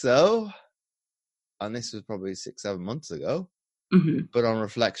think so. And this was probably 6-7 months ago. But on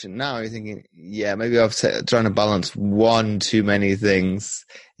reflection now, you're thinking, maybe I was trying to balance one too many things.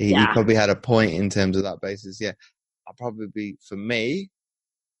 He probably had a point in terms of that basis. I'll probably be, for me,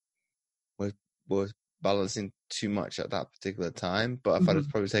 was balancing too much at that particular time. But if I'd have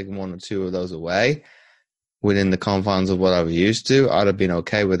probably taken one or two of those away within the confines of what I was used to, I'd have been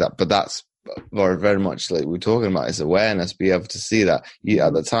okay with that. But that's very, very much like we're talking about, is awareness, be able to see that.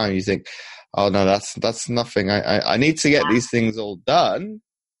 At the time, you think, oh no, that's nothing. I need to get these things all done,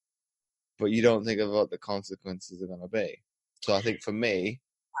 but you don't think of what the consequences are going to be. So I think for me,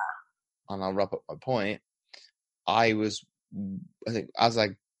 and I'll wrap up my point, I think as I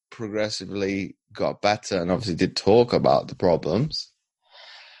progressively got better and obviously did talk about the problems,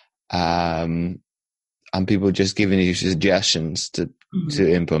 and people just giving you suggestions to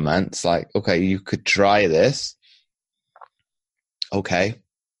implement. It's like, okay, you could try this. Okay,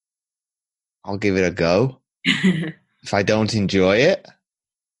 I'll give it a go. If I don't enjoy it,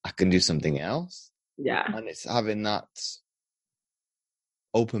 I can do something else. And it's having that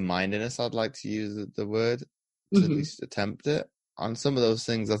open-mindedness, I'd like to use the word, to at least attempt it. On some of those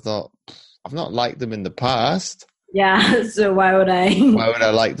things, I thought, I've not liked them in the past. So why would I? Why would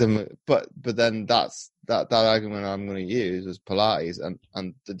I like them? But then that's that argument I'm going to use was Pilates,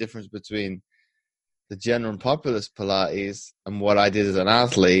 and the difference between the general populace Pilates and what I did as an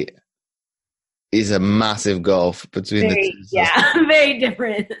athlete is a massive gulf between the two. Yeah, very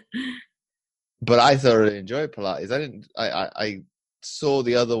different. But I thoroughly enjoyed Pilates. I saw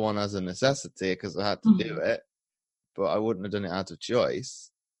the other one as a necessity because I had to do it, but I wouldn't have done it out of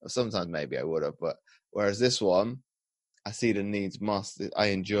choice. Or sometimes maybe I would have, but whereas this one, I see the needs must. I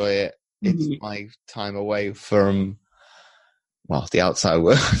enjoy it. It's my time away from, well, the outside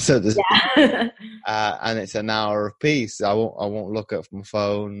world, so to speak. And it's an hour of peace. I won't look at my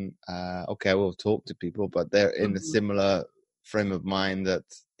phone. Okay, I will talk to people, but they're in a similar frame of mind that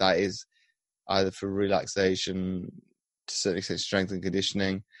is either for relaxation, to a certain extent strength and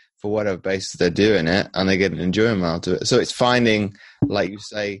conditioning, for whatever basis they're doing it, and they get an enjoyment out of it. So it's finding, like you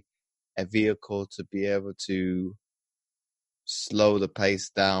say, a vehicle to be able to slow the pace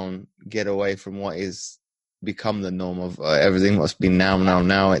down, get away from what is become the norm of everything must be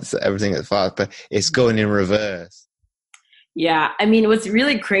now. It's everything at fast, but it's going in reverse. Yeah. I mean, what's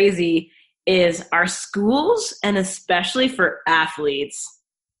really crazy is our schools, and especially for athletes,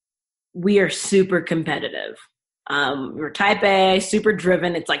 we are super competitive. We're type A, super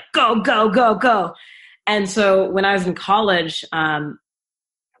driven. It's like, go, go, go, go. And so when I was in college,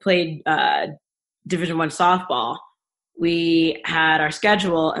 played Division I softball, we had our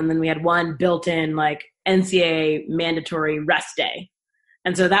schedule, and then we had one built-in like NCAA mandatory rest day.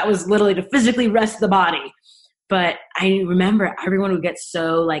 And so that was literally to physically rest the body. But I remember everyone would get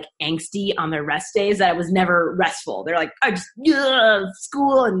so like angsty on their rest days that it was never restful. They're like, I just,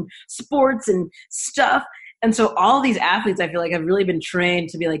 school and sports and stuff. And so all these athletes, I feel like, have really been trained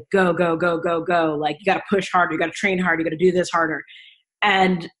to be like, go, go, go, go, go. Like, you got to push harder. You got to train harder. You got to do this harder.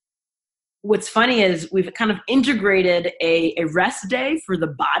 And what's funny is we've kind of integrated a rest day for the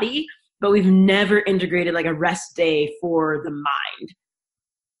body, but we've never integrated like a rest day for the mind.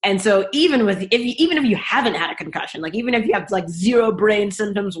 And so even if you haven't had a concussion, like even if you have like zero brain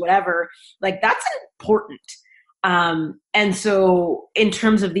symptoms, whatever, like that's important. And so in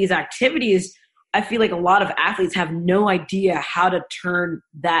terms of these activities, I feel like a lot of athletes have no idea how to turn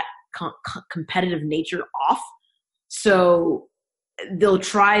that competitive nature off. So they'll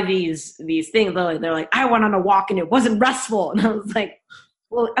try these things. They're like, I went on a walk and it wasn't restful. And I was like,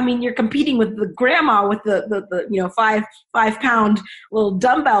 well, I mean, you're competing with the grandma with the 5 pound little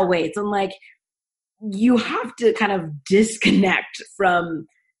dumbbell weights. And like, you have to kind of disconnect from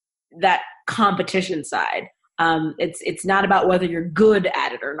that competition side. It's not about whether you're good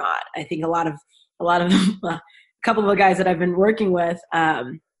at it or not. I think a lot of them, a couple of the guys that I've been working with,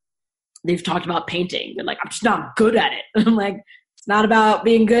 they've talked about painting. They're like, I'm just not good at it. And I'm like, it's not about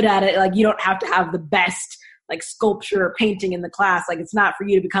being good at it. Like, you don't have to have the best like sculpture or painting in the class. Like, it's not for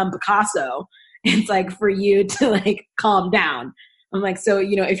you to become Picasso. It's like for you to like calm down. I'm like, so,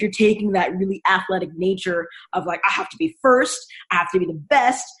 if you're taking that really athletic nature of like, I have to be first, I have to be the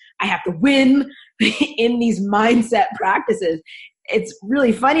best, I have to win in these mindset practices, it's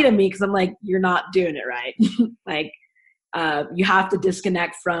really funny to me because I'm like, you're not doing it right. Like, you have to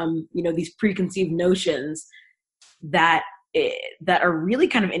disconnect from, these preconceived notions that are really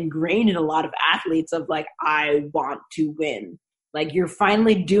kind of ingrained in a lot of athletes of like, I want to win. Like, you're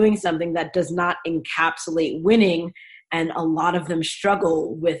finally doing something that does not encapsulate winning. And a lot of them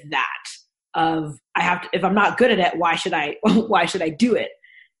struggle with that of, if I'm not good at it, why should I do it?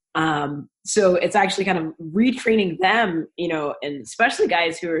 So it's actually kind of retraining them, and especially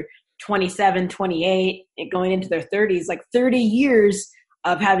guys who are 27, 28 and going into their 30s, like 30 years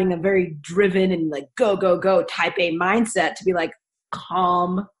of having a very driven and like go, go, go type A mindset to be like,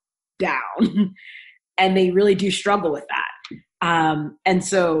 calm down. And they really do struggle with that. And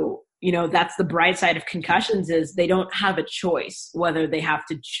so, that's the bright side of concussions is they don't have a choice whether they have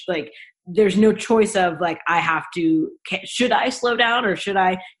to like, there's no choice of like, should I slow down or should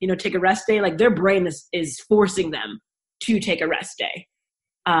I, take a rest day? Like, their brain is forcing them to take a rest day.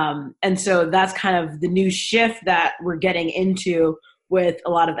 And so that's kind of the new shift that we're getting into with a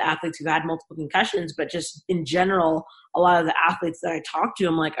lot of the athletes who've had multiple concussions, but just in general, a lot of the athletes that I talk to,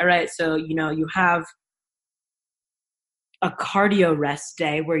 I'm like, all right, so, you have a cardio rest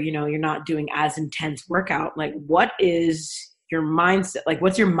day where, you're not doing as intense workout. Like, what is your mindset? Like,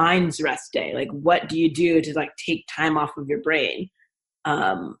 what's your mind's rest day? Like, what do you do to like take time off of your brain?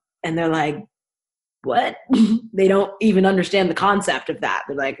 And they're like, what? They don't even understand the concept of that.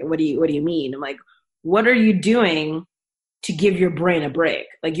 They're like, what do you mean? I'm like, what are you doing to give your brain a break?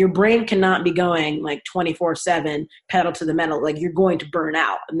 Like, your brain cannot be going like 24/7 pedal to the metal. Like, you're going to burn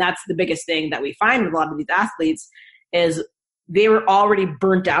out. And that's the biggest thing that we find with a lot of these athletes is they were already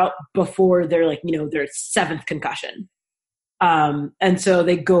burnt out before their like, their seventh concussion. And so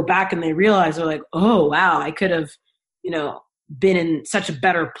they go back and they realize they're like, oh, wow, I could have, been in such a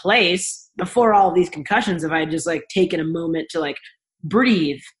better place before all these concussions if I had just like taken a moment to like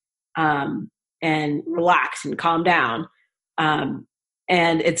breathe and relax and calm down. And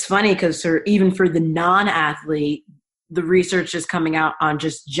it's funny because even for the non-athlete, the research is coming out on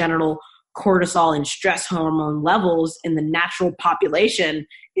just general cortisol and stress hormone levels in the natural population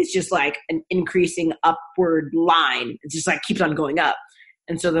is just like an increasing upward line. It just like keeps on going up.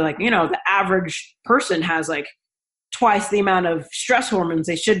 And so they're like, the average person has like twice the amount of stress hormones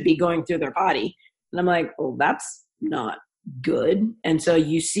they should be going through their body. And I'm like, oh, that's not good. And so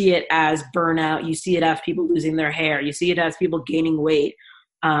you see it as burnout. You see it as people losing their hair. You see it as people gaining weight,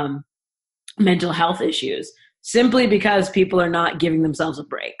 mental health issues, simply because people are not giving themselves a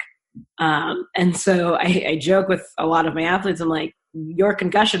break. And so I joke with a lot of my athletes. I'm like, your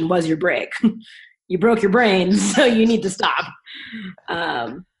concussion was your break. You broke your brain, so you need to stop.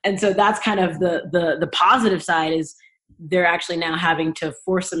 And so that's kind of the positive side is they're actually now having to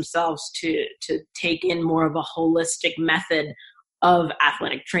force themselves to take in more of a holistic method of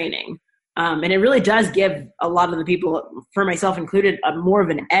athletic training. And it really does give a lot of the people, for myself included, more of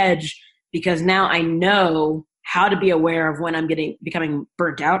an edge because now I know how to be aware of when I'm becoming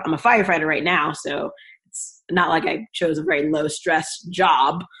burnt out. I'm a firefighter right now, so it's not like I chose a very low stress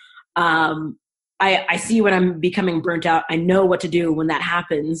job. I see when I'm becoming burnt out. I know what to do when that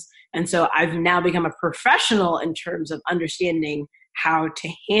happens. And so I've now become a professional in terms of understanding how to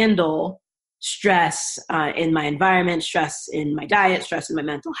handle stress in my environment, stress in my diet, stress in my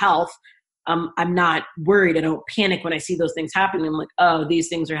mental health. I'm not worried. I don't panic when I see those things happening. I'm like, oh, these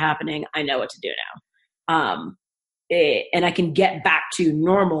things are happening. I know what to do now. And I can get back to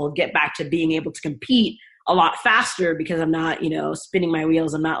normal, get back to being able to compete a lot faster because I'm not, spinning my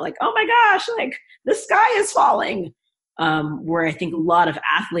wheels. I'm not like, oh my gosh, like the sky is falling. Where I think a lot of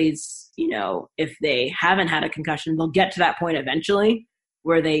athletes, if they haven't had a concussion, they'll get to that point eventually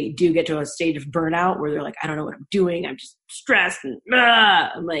where they do get to a stage of burnout where they're like, I don't know what I'm doing. I'm just stressed. And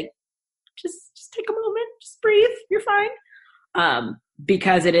I'm like, just take a moment, just breathe. You're fine.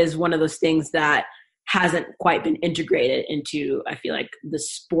 Because it is one of those things that hasn't quite been integrated into, I feel like, the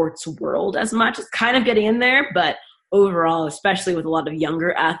sports world as much. It's kind of getting in there, but overall, especially with a lot of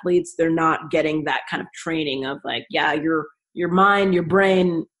younger athletes, they're not getting that kind of training of like, yeah, your mind, your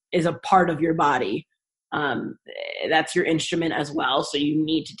brain is a part of your body. That's your instrument as well. So you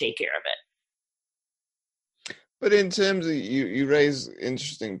need to take care of it. But in terms of, you raise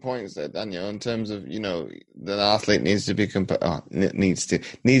interesting points there, Danielle, in terms of, the athlete needs to be,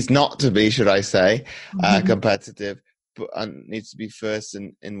 needs not to be, should I say, competitive, but needs to be first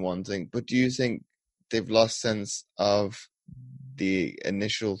in one thing. But do you think they've lost sense of the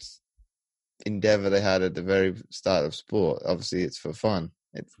initial endeavor they had at the very start of sport? Obviously, it's for fun.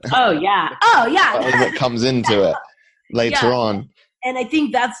 Oh, yeah. That comes into it later on. And I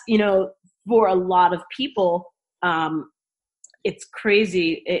think that's, for a lot of people, it's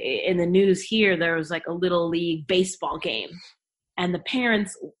crazy. In the news here, there was like a little league baseball game and the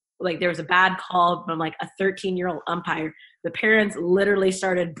parents, like there was a bad call from like a 13-year-old umpire. The parents literally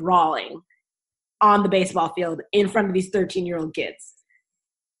started brawling on the baseball field in front of these 13-year-old kids.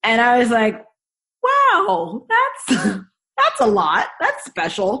 And I was like, wow, that's a lot. That's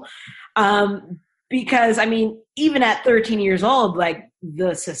special. Because I mean, even at 13 years old, like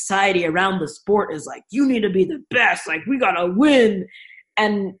the society around the sport is like, you need to be the best. Like we got to win.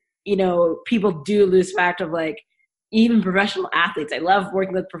 And, people do lose fact of like, even professional athletes. I love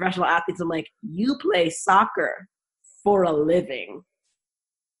working with professional athletes. I'm like, you play soccer for a living.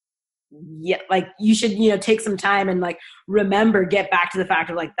 Yeah. Like you should, take some time and like, remember, get back to the fact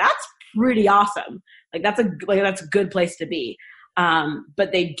of like, that's pretty awesome. Like that's a good place to be.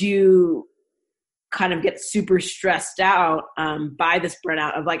 But they do kind of get super stressed out by this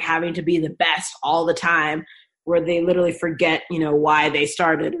burnout of like having to be the best all the time, where they literally forget, why they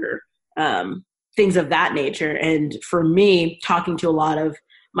started or things of that nature. And for me, talking to a lot of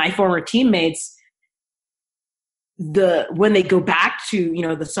my former teammates, when they go back to,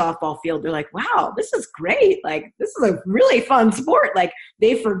 the softball field, they're like, wow, this is great. Like, this is a really fun sport. Like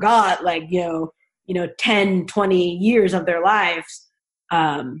they forgot like, 10, 20 years of their lives.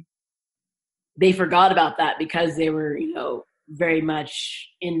 They forgot about that because they were, very much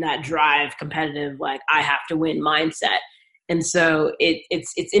in that drive, competitive, like I have to win mindset. And so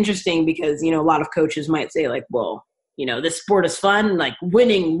it's interesting because, a lot of coaches might say like, well, this sport is fun. Like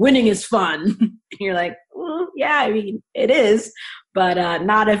winning is fun. And you're like, well, yeah, I mean, it is, but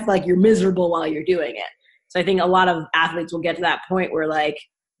not if like you're miserable while you're doing it. So I think a lot of athletes will get to that point where like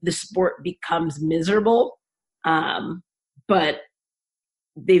the sport becomes miserable, but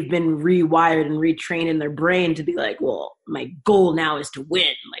they've been rewired and retrained in their brain to be like, well, my goal now is to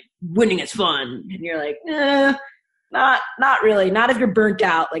win. Like winning is fun. And you're like, not really. Not if you're burnt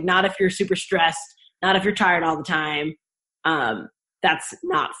out. Like not if you're super stressed. Not if you're tired all the time. That's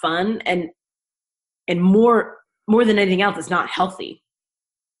not fun. And more than anything else, it's not healthy.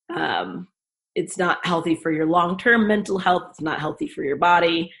 It's not healthy for your long-term mental health. It's not healthy for your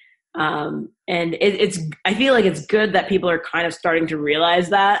body. And I feel like it's good that people are kind of starting to realize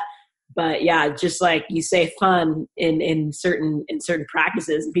that. But yeah, just like you say fun in certain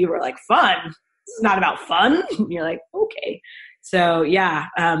practices, and people are like, fun? It's not about fun. And you're like, okay. So yeah.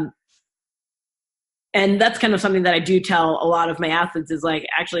 And that's kind of something that I do tell a lot of my athletes is like,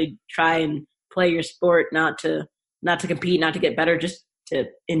 actually try and play your sport, not to compete, not to get better, just to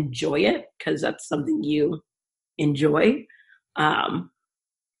enjoy it, because that's something you enjoy. And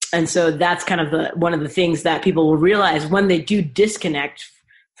so that's kind of one of the things that people will realize when they do disconnect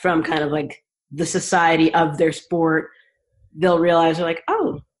from kind of like the society of their sport. They'll realize they're like,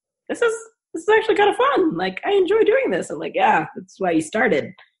 oh, this is actually kind of fun. Like I enjoy doing this. I'm like, yeah, that's why you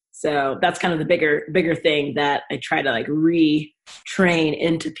started. So that's kind of the bigger thing that I try to like retrain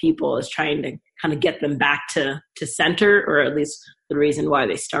into people, is trying to kind of get them back to center, or at least the reason why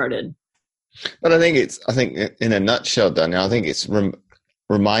they started. But I think in a nutshell, Danielle, I think it's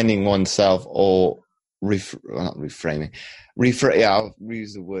reminding oneself, or not reframing. I'll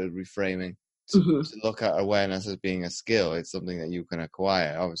use the word reframing to look at awareness as being a skill. It's something that you can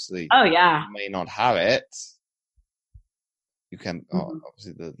acquire. Obviously, you may not have it. You can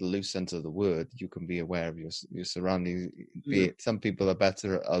obviously the loose sense of the word. You can be aware of your surroundings. Be it some people are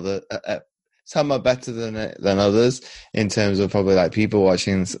better at some are better than others in terms of probably like people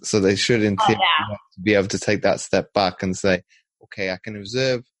watching. So they should in theory be able to take that step back and say, okay, I can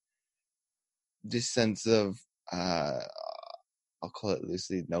observe this sense of I'll call it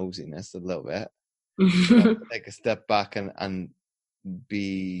loosely nosiness a little bit. Take a step back and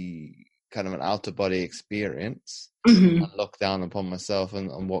be kind of an outer body experience and look down upon myself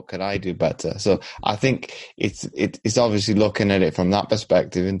and what could I do better. So I think it's obviously looking at it from that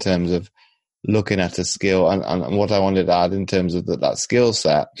perspective in terms of looking at a skill, and what I wanted to add in terms of that skill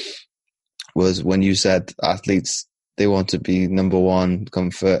set was when you said athletes, they want to be number one,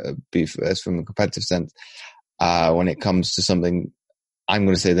 be first from a competitive sense. When it comes to something I'm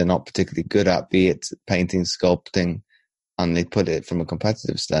going to say they're not particularly good at, be it painting, sculpting, and they put it from a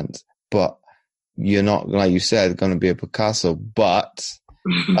competitive sense. But you're not, like you said, going to be a Picasso, but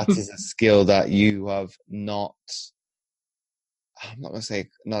that is a skill that you have not, I'm not going to say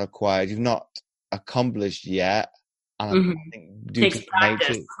not acquired, you've not accomplished yet. And I think due to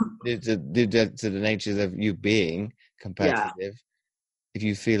the nature of you being competitive, if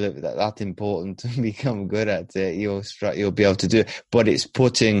you feel it that's important to become good at it, you'll be able to do it. But it's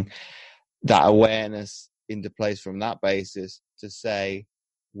putting that awareness into place from that basis to say,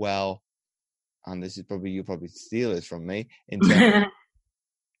 well, and this is you'll probably steal this from me, in terms of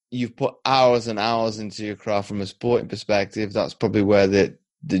you've put hours and hours into your craft from a sporting perspective. That's probably where the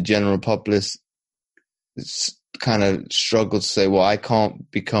general populace kind of struggle to say, well, I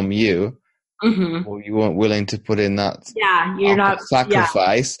can't become you. Or you weren't willing to put in that you're not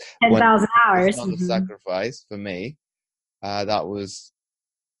sacrifice. 10,000 hours. It's not a sacrifice for me. That was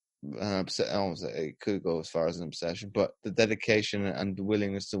it could go as far as an obsession, but the dedication and the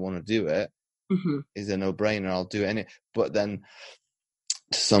willingness to want to do it is a no-brainer. I'll do it but then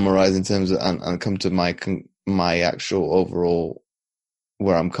to summarize in terms of and come to my actual overall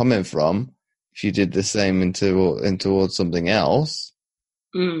where I'm coming from, if you did the same in towards something else,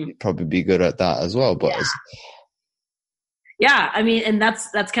 you'd probably be good at that as well. But I mean, and that's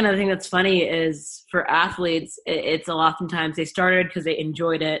kind of the thing that's funny is for athletes, it's oftentimes they started because they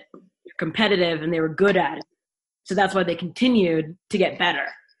enjoyed it, they're competitive, and they were good at it. So that's why they continued to get better.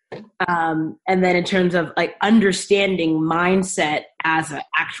 And then in terms of like understanding mindset as an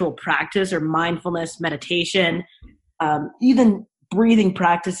actual practice, or mindfulness, meditation, even breathing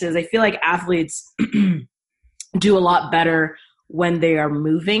practices, I feel like athletes do a lot better when they are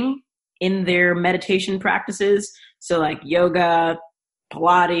moving in their meditation practices. So like yoga,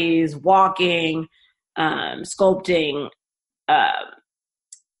 Pilates, walking, sculpting,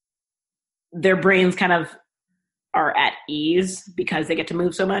 their brains kind of are at ease because they get to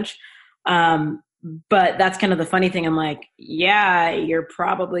move so much. But that's kind of the funny thing. I'm like, yeah, you're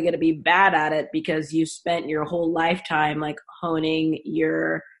probably going to be bad at it because you spent your whole lifetime like honing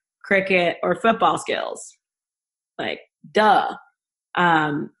your cricket or football skills. Like, duh.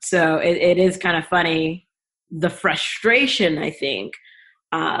 So it is kind of funny the frustration, I think,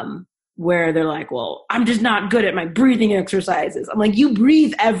 where they're like, well, I'm just not good at my breathing exercises. I'm like, you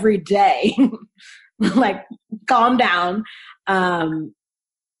breathe every day. Like, calm down.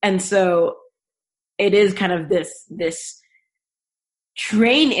 And so it is kind of this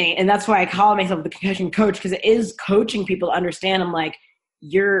training, and that's why I call myself the concussion coach, because it is coaching people to understand. I'm like,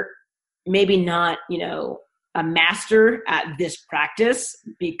 you're maybe not, a master at this practice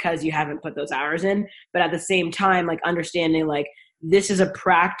because you haven't put those hours in, but at the same time, like, understanding like this is a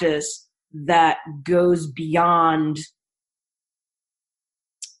practice that goes beyond,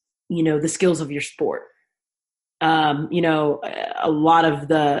 the skills of your sport. A lot of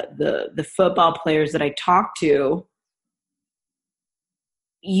the football players that I talk to,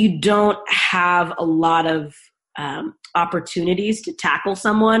 you don't have a lot of opportunities to tackle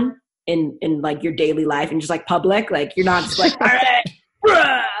someone in like your daily life and just like public. Like, you're not just like, all right,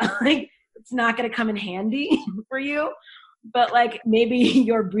 like, it's not going to come in handy for you, but like maybe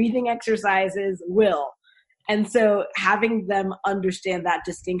your breathing exercises will. And so having them understand that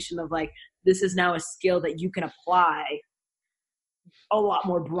distinction of like, this is now a skill that you can apply a lot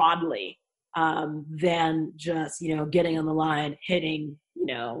more broadly than just, getting on the line, hitting,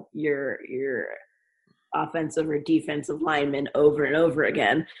 your offensive or defensive lineman over and over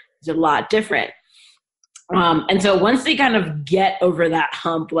again. It's a lot different. And so once they kind of get over that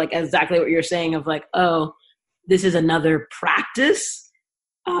hump, like exactly what you're saying of like, oh, this is another practice,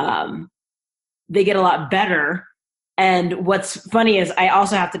 they get a lot better. And what's funny is I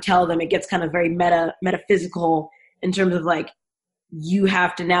also have to tell them, it gets kind of very metaphysical in terms of like, you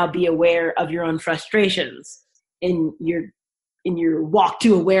have to now be aware of your own frustrations in your walk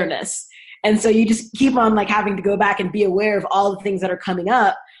to awareness. And so you just keep on like having to go back and be aware of all the things that are coming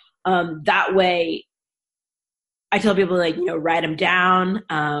up. That way I tell people like, write them down.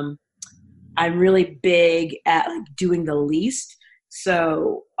 I'm really big at like doing the least.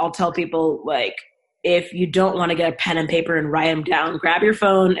 So I'll tell people like, if you don't want to get a pen and paper and write them down, grab your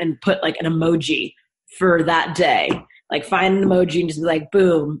phone and put like an emoji for that day. Like, find an emoji and just be like,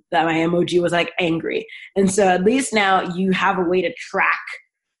 boom, that my emoji was like angry. And so at least now you have a way to track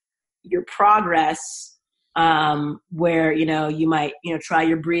your progress, where, you might, try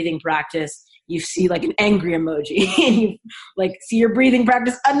your breathing practice. You see like an angry emoji and you like see your breathing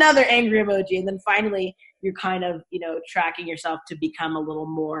practice, another angry emoji. And then finally you're kind of, tracking yourself to become a little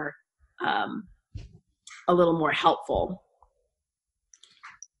more helpful.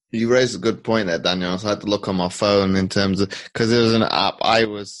 You raised a good point there, Danielle. So I had to look on my phone in terms of, because there was an app I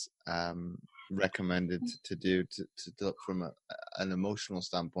was recommended to do to look from an emotional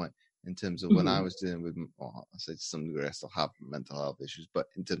standpoint in terms of when I was dealing with, I say to some degree I still have mental health issues, but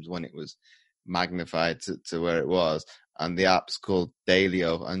in terms of when it was magnified to where it was, and the app's called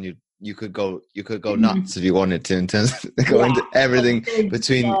Dailyo, and you could go nuts if you wanted to in terms of going into everything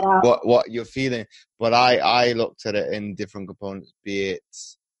between what you're feeling. But I looked at it in different components, be it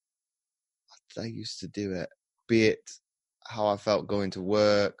I used to do it, be it how I felt going to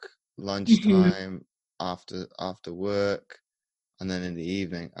work, lunchtime, after work, and then in the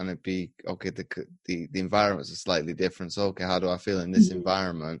evening, and it'd be okay. The environments are slightly different. So okay, how do I feel in this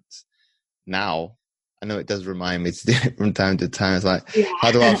environment now? I know it does remind me to do it from time to time. It's like,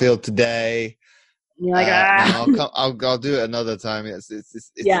 how do I feel today? You're like, I'll do it another time. It's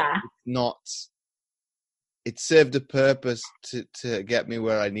not. It served a purpose to get me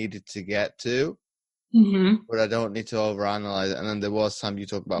where I needed to get to, but I don't need to overanalyze it. And then there was time you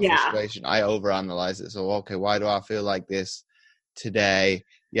talk about frustration. I overanalyze it. So, okay, why do I feel like this today?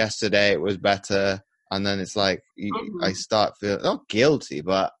 Yesterday it was better. And then it's like, I start feeling not guilty,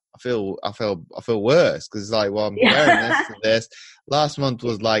 but I feel worse because it's like, well, I'm comparing this to this. Last month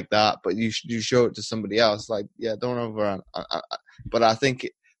was like that, but you show it to somebody else. Like, don't overanalyze. But I think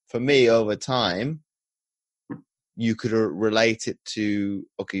for me, over time, you could relate it to,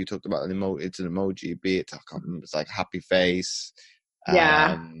 okay, you talked about it's an emoji, be it, I can't remember, it's like happy face.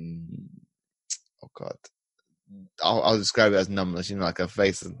 Oh God. I'll describe it as numbness, like a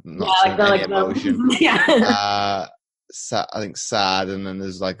face of not seeing any emotion. I think sad, and then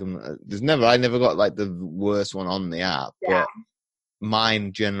there's like, I never got like the worst one on the app, but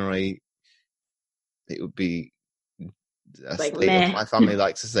mine generally, it would be like my family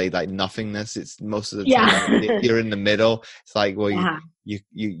likes to say like nothingness. It's most of the time you're in the middle. It's like, well,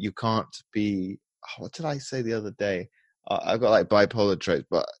 you can't be. What did I say the other day? I've got like bipolar traits,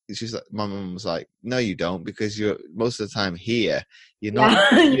 but it's just like my mum was like, no, you don't, because you're most of the time here. You're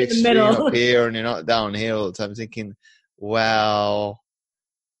not you're extreme middle. Up here, and you're not down here all the time. Thinking, well,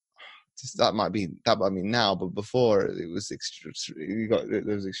 that might be now, but before it was there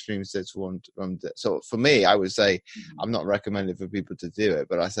was extreme states from. So for me, I would say I'm not recommending for people to do it,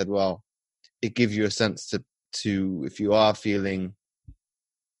 but I said, well, it gives you a sense to if you are feeling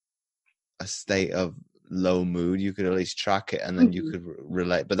a state of low mood, you could at least track it, and then you could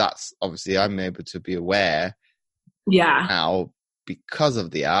relate. But that's obviously I'm able to be aware now because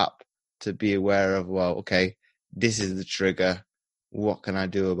of the app, to be aware of, well, okay, this is the trigger. What can I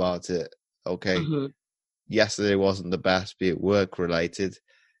do about it? Okay, yesterday wasn't the best, be it work related.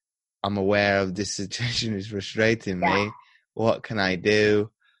 I'm aware of this situation is frustrating me. What can I do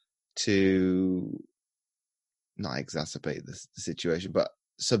to not exacerbate the situation, but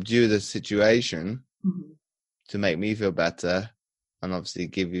subdue the situation to make me feel better, and obviously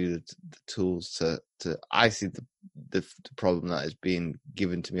give you the tools to I see the problem that is being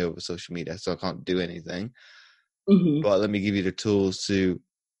given to me over social media, so I can't do anything. But let me give you the tools to,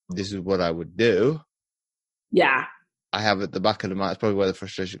 this is what I would do. I have at the back of the mind, it's probably where the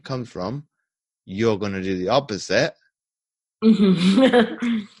frustration comes from. You're going to do the opposite,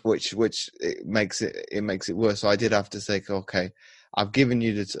 which it makes it worse. So I did have to say, okay, I've given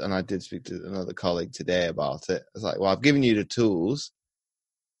you and I did speak to another colleague today about it. It's like, well, I've given you the tools,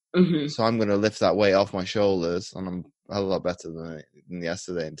 so I'm going to lift that weight off my shoulders, and I'm a lot better than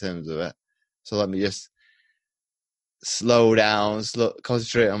yesterday in terms of it. So let me just slow down,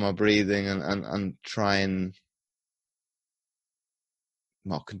 concentrate on my breathing, and try and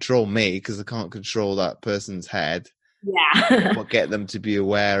not control me, because I can't control that person's head. But get them to be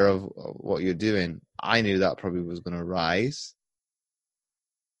aware of what you're doing. I knew that probably was going to rise.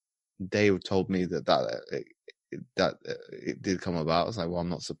 They told me that it did come about. I was like, well, I'm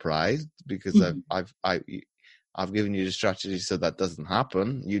not surprised, because I've given you the strategy so that doesn't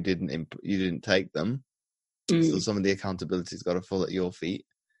happen. You didn't take them. So some of the accountability's got to fall at your feet.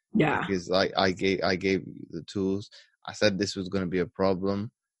 Because I gave you the tools. I said this was going to be a problem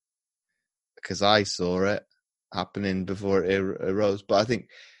because I saw it happening before it arose. But I think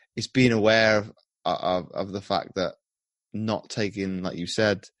it's being aware of the fact that not taking, like you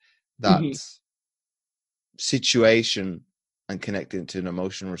said, that situation and connecting to an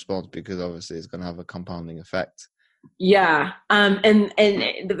emotional response, because obviously it's going to have a compounding effect. And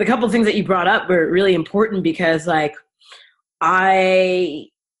the couple of things that you brought up were really important, because like I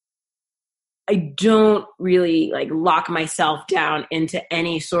don't really like lock myself down into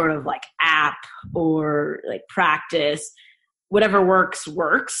any sort of like app or like practice. Whatever works.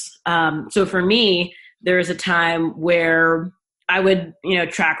 So for me, there was a time where I would,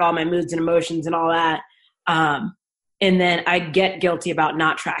 track all my moods and emotions and all that. And then I'd get guilty about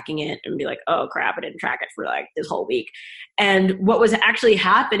not tracking it and be like, oh crap, I didn't track it for like this whole week. And what was actually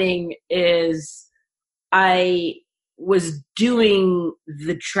happening is I was doing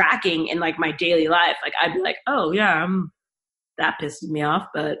the tracking in like my daily life. Like I'd be like, oh yeah, that pisses me off,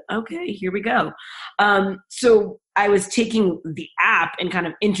 but okay, here we go. So I was taking the app and kind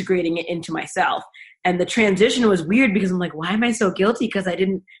of integrating it into myself. And the transition was weird because I'm like, why am I so guilty? Because I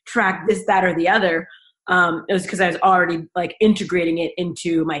didn't track this, that, or the other. It was because I was already like integrating it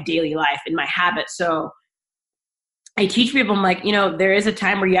into my daily life and my habits. So I teach people, I'm like, there is a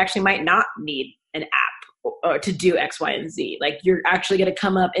time where you actually might not need an app or to do X, Y, and Z. Like you're actually going to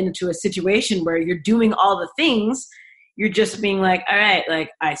come up into a situation where you're doing all the things. You're just being like, all right,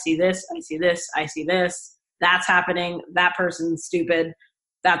 like I see this, I see this, I see this. That's happening. That person's stupid.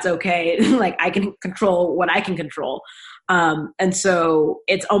 That's okay. Like I can control what I can control. And so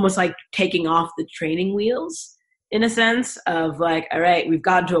it's almost like taking off the training wheels in a sense of like, all right, we've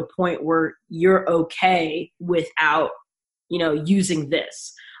gotten to a point where you're okay without, using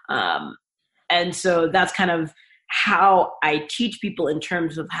this. And so that's kind of how I teach people in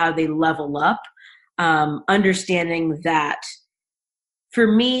terms of how they level up, understanding that for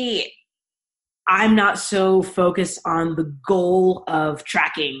me, I'm not so focused on the goal of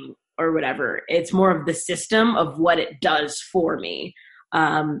tracking or whatever. It's more of the system of what it does for me.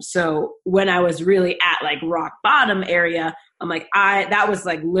 So when I was really at like rock bottom area, I'm like, that was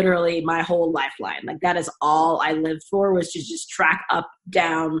like literally my whole lifeline. Like that is all I lived for, was to just track up,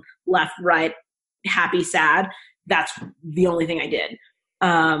 down, left, right, happy, sad. That's the only thing I did.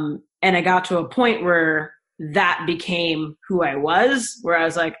 And I got to a point where that became who I was, where I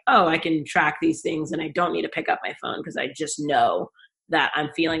was like, oh, I can track these things and I don't need to pick up my phone because I just know that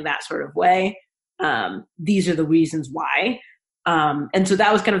I'm feeling that sort of way. These are the reasons why. And so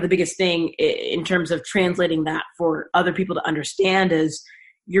that was kind of the biggest thing in terms of translating that for other people to understand, is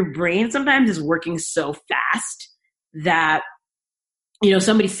your brain sometimes is working so fast that,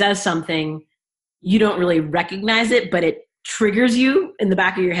 somebody says something, you don't really recognize it, but triggers you in the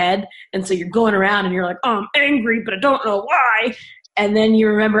back of your head. And so you're going around and you're like, oh, I'm angry, but I don't know why. And then you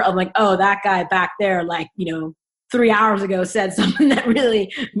remember, I'm like, oh, that guy back there, like, 3 hours ago said something that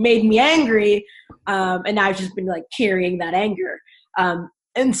really made me angry. And I've just been like carrying that anger.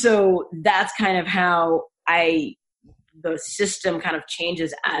 And so that's kind of how the system kind of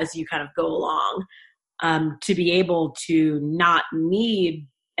changes as you kind of go along, to be able to not need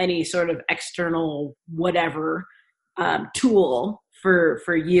any sort of external whatever tool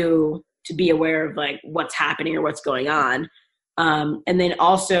for you to be aware of like what's happening or what's going on. And then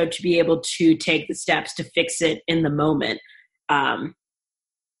also to be able to take the steps to fix it in the moment.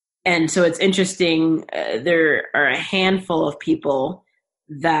 And so it's interesting. There are a handful of people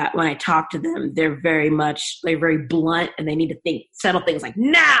that when I talk to them, they're very blunt and they need to settle things like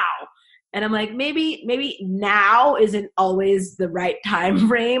now. And I'm like, maybe now isn't always the right time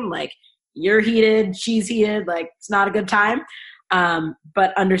frame. Like you're heated, she's heated, like it's not a good time.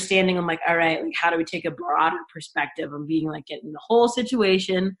 But understanding, I'm like, all right, like how do we take a broader perspective of being like in the whole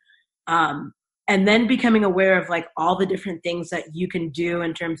situation? And then becoming aware of like all the different things that you can do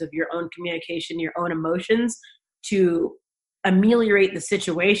in terms of your own communication, your own emotions to ameliorate the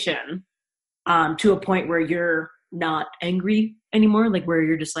situation, to a point where you're not angry anymore, like where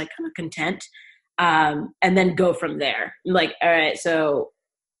you're just like kind of content, and then go from there. Like, all right, so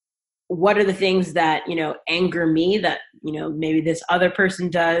what are the things that, anger me that, maybe this other person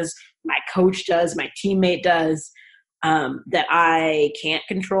does, my coach does, my teammate does, that I can't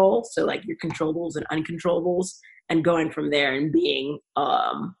control. So like your controllables and uncontrollables, and going from there and being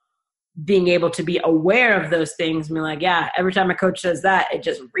able to be aware of those things and be like, yeah, every time my coach says that, it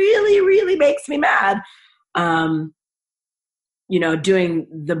just really, really makes me mad. Doing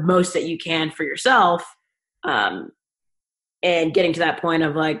the most that you can for yourself, and getting to that point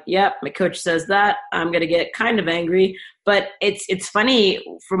of like, yep, my coach says that, I'm going to get kind of angry. But it's funny,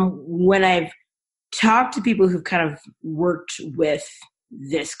 from when I've talked to people who've kind of worked with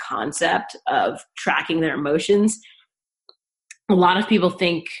this concept of tracking their emotions, a lot of people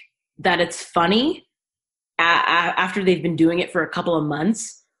think that it's funny after they've been doing it for a couple of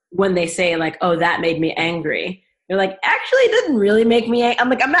months when they say like, oh, that made me angry. They're like, actually, it didn't really make me angry. I'm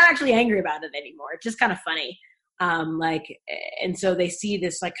like, I'm not actually angry about it anymore. It's just kind of funny. And so they see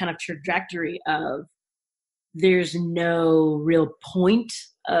this like kind of trajectory of there's no real point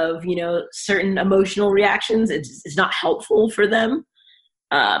of, certain emotional reactions. It's not helpful for them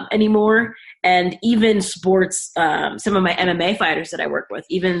anymore. And even sports, some of my MMA fighters that I work with,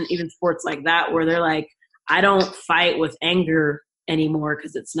 even sports like that, where they're like, I don't fight with anger anymore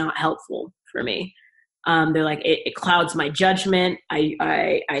because it's not helpful for me. They're like, it clouds my judgment.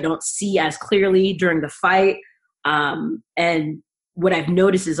 I don't see as clearly during the fight. And what I've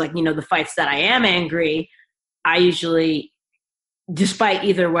noticed is like, the fights that I am angry, I usually, despite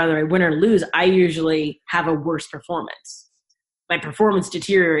either whether I win or lose, I usually have a worse performance. My performance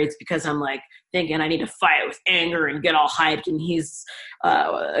deteriorates because I'm like thinking I need to fight with anger and get all hyped. And he's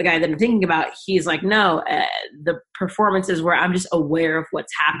a guy that I'm thinking about. He's like, no, the performances where I'm just aware of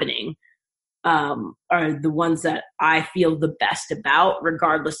what's happening are the ones that I feel the best about,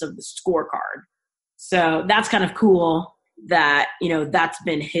 regardless of the scorecard. So that's kind of cool that, that's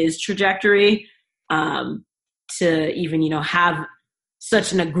been his trajectory, to even, have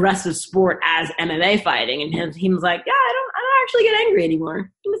such an aggressive sport as MMA fighting. And he was like, yeah, I don't actually get angry anymore.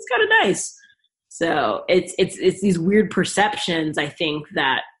 And it's kind of nice. So it's these weird perceptions, I think,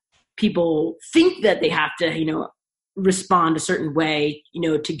 that people think that they have to, respond a certain way,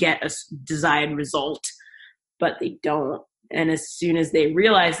 to get a desired result, but they don't. And as soon as they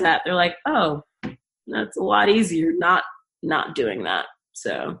realize that, they're like, oh, that's a lot easier not doing that.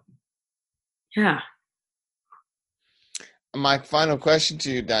 So, yeah. My final question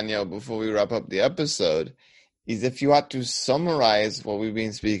to you, Danielle, before we wrap up the episode, is if you had to summarize what we've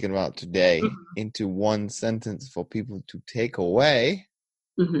been speaking about today into one sentence for people to take away,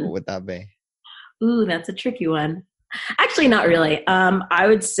 what would that be? Ooh, that's a tricky one. Actually, not really. I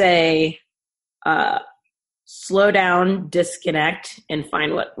would say slow down, disconnect, and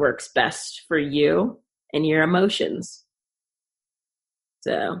find what works best for you and your emotions.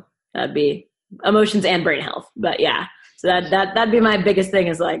 So that'd be emotions and brain health. But yeah, so that'd be my biggest thing,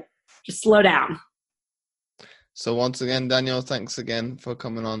 is like, just slow down. So once again, Danielle, thanks again for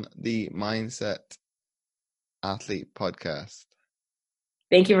coming on the Mindset Athlete podcast.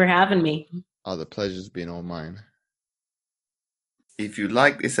 Thank you for having me. Oh, the pleasure's been all mine. If you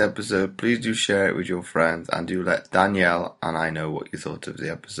like this episode, please do share it with your friends, and do let Danielle and I know what you thought of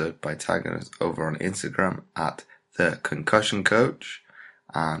the episode by tagging us over on Instagram at The Concussion Coach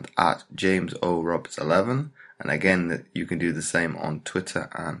and at James O. Roberts 11. And again, you can do the same on Twitter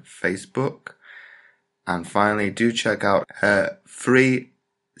and Facebook. And finally, do check out her free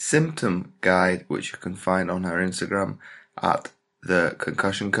symptom guide, which you can find on her Instagram at the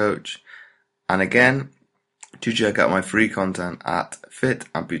Concussion Coach. And again, do check out my free content at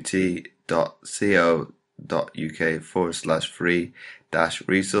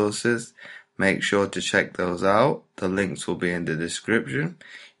fitamputee.co.uk/free-resources. Make sure to check those out. The links will be in the description.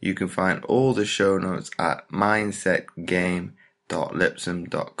 You can find all the show notes at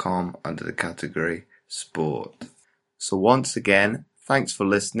mindsetgame.lipsum.com under the category Sport. So once again, thanks for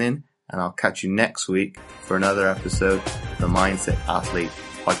listening, and I'll catch you next week for another episode of the Mindset Athlete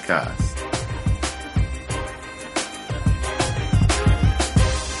Podcast.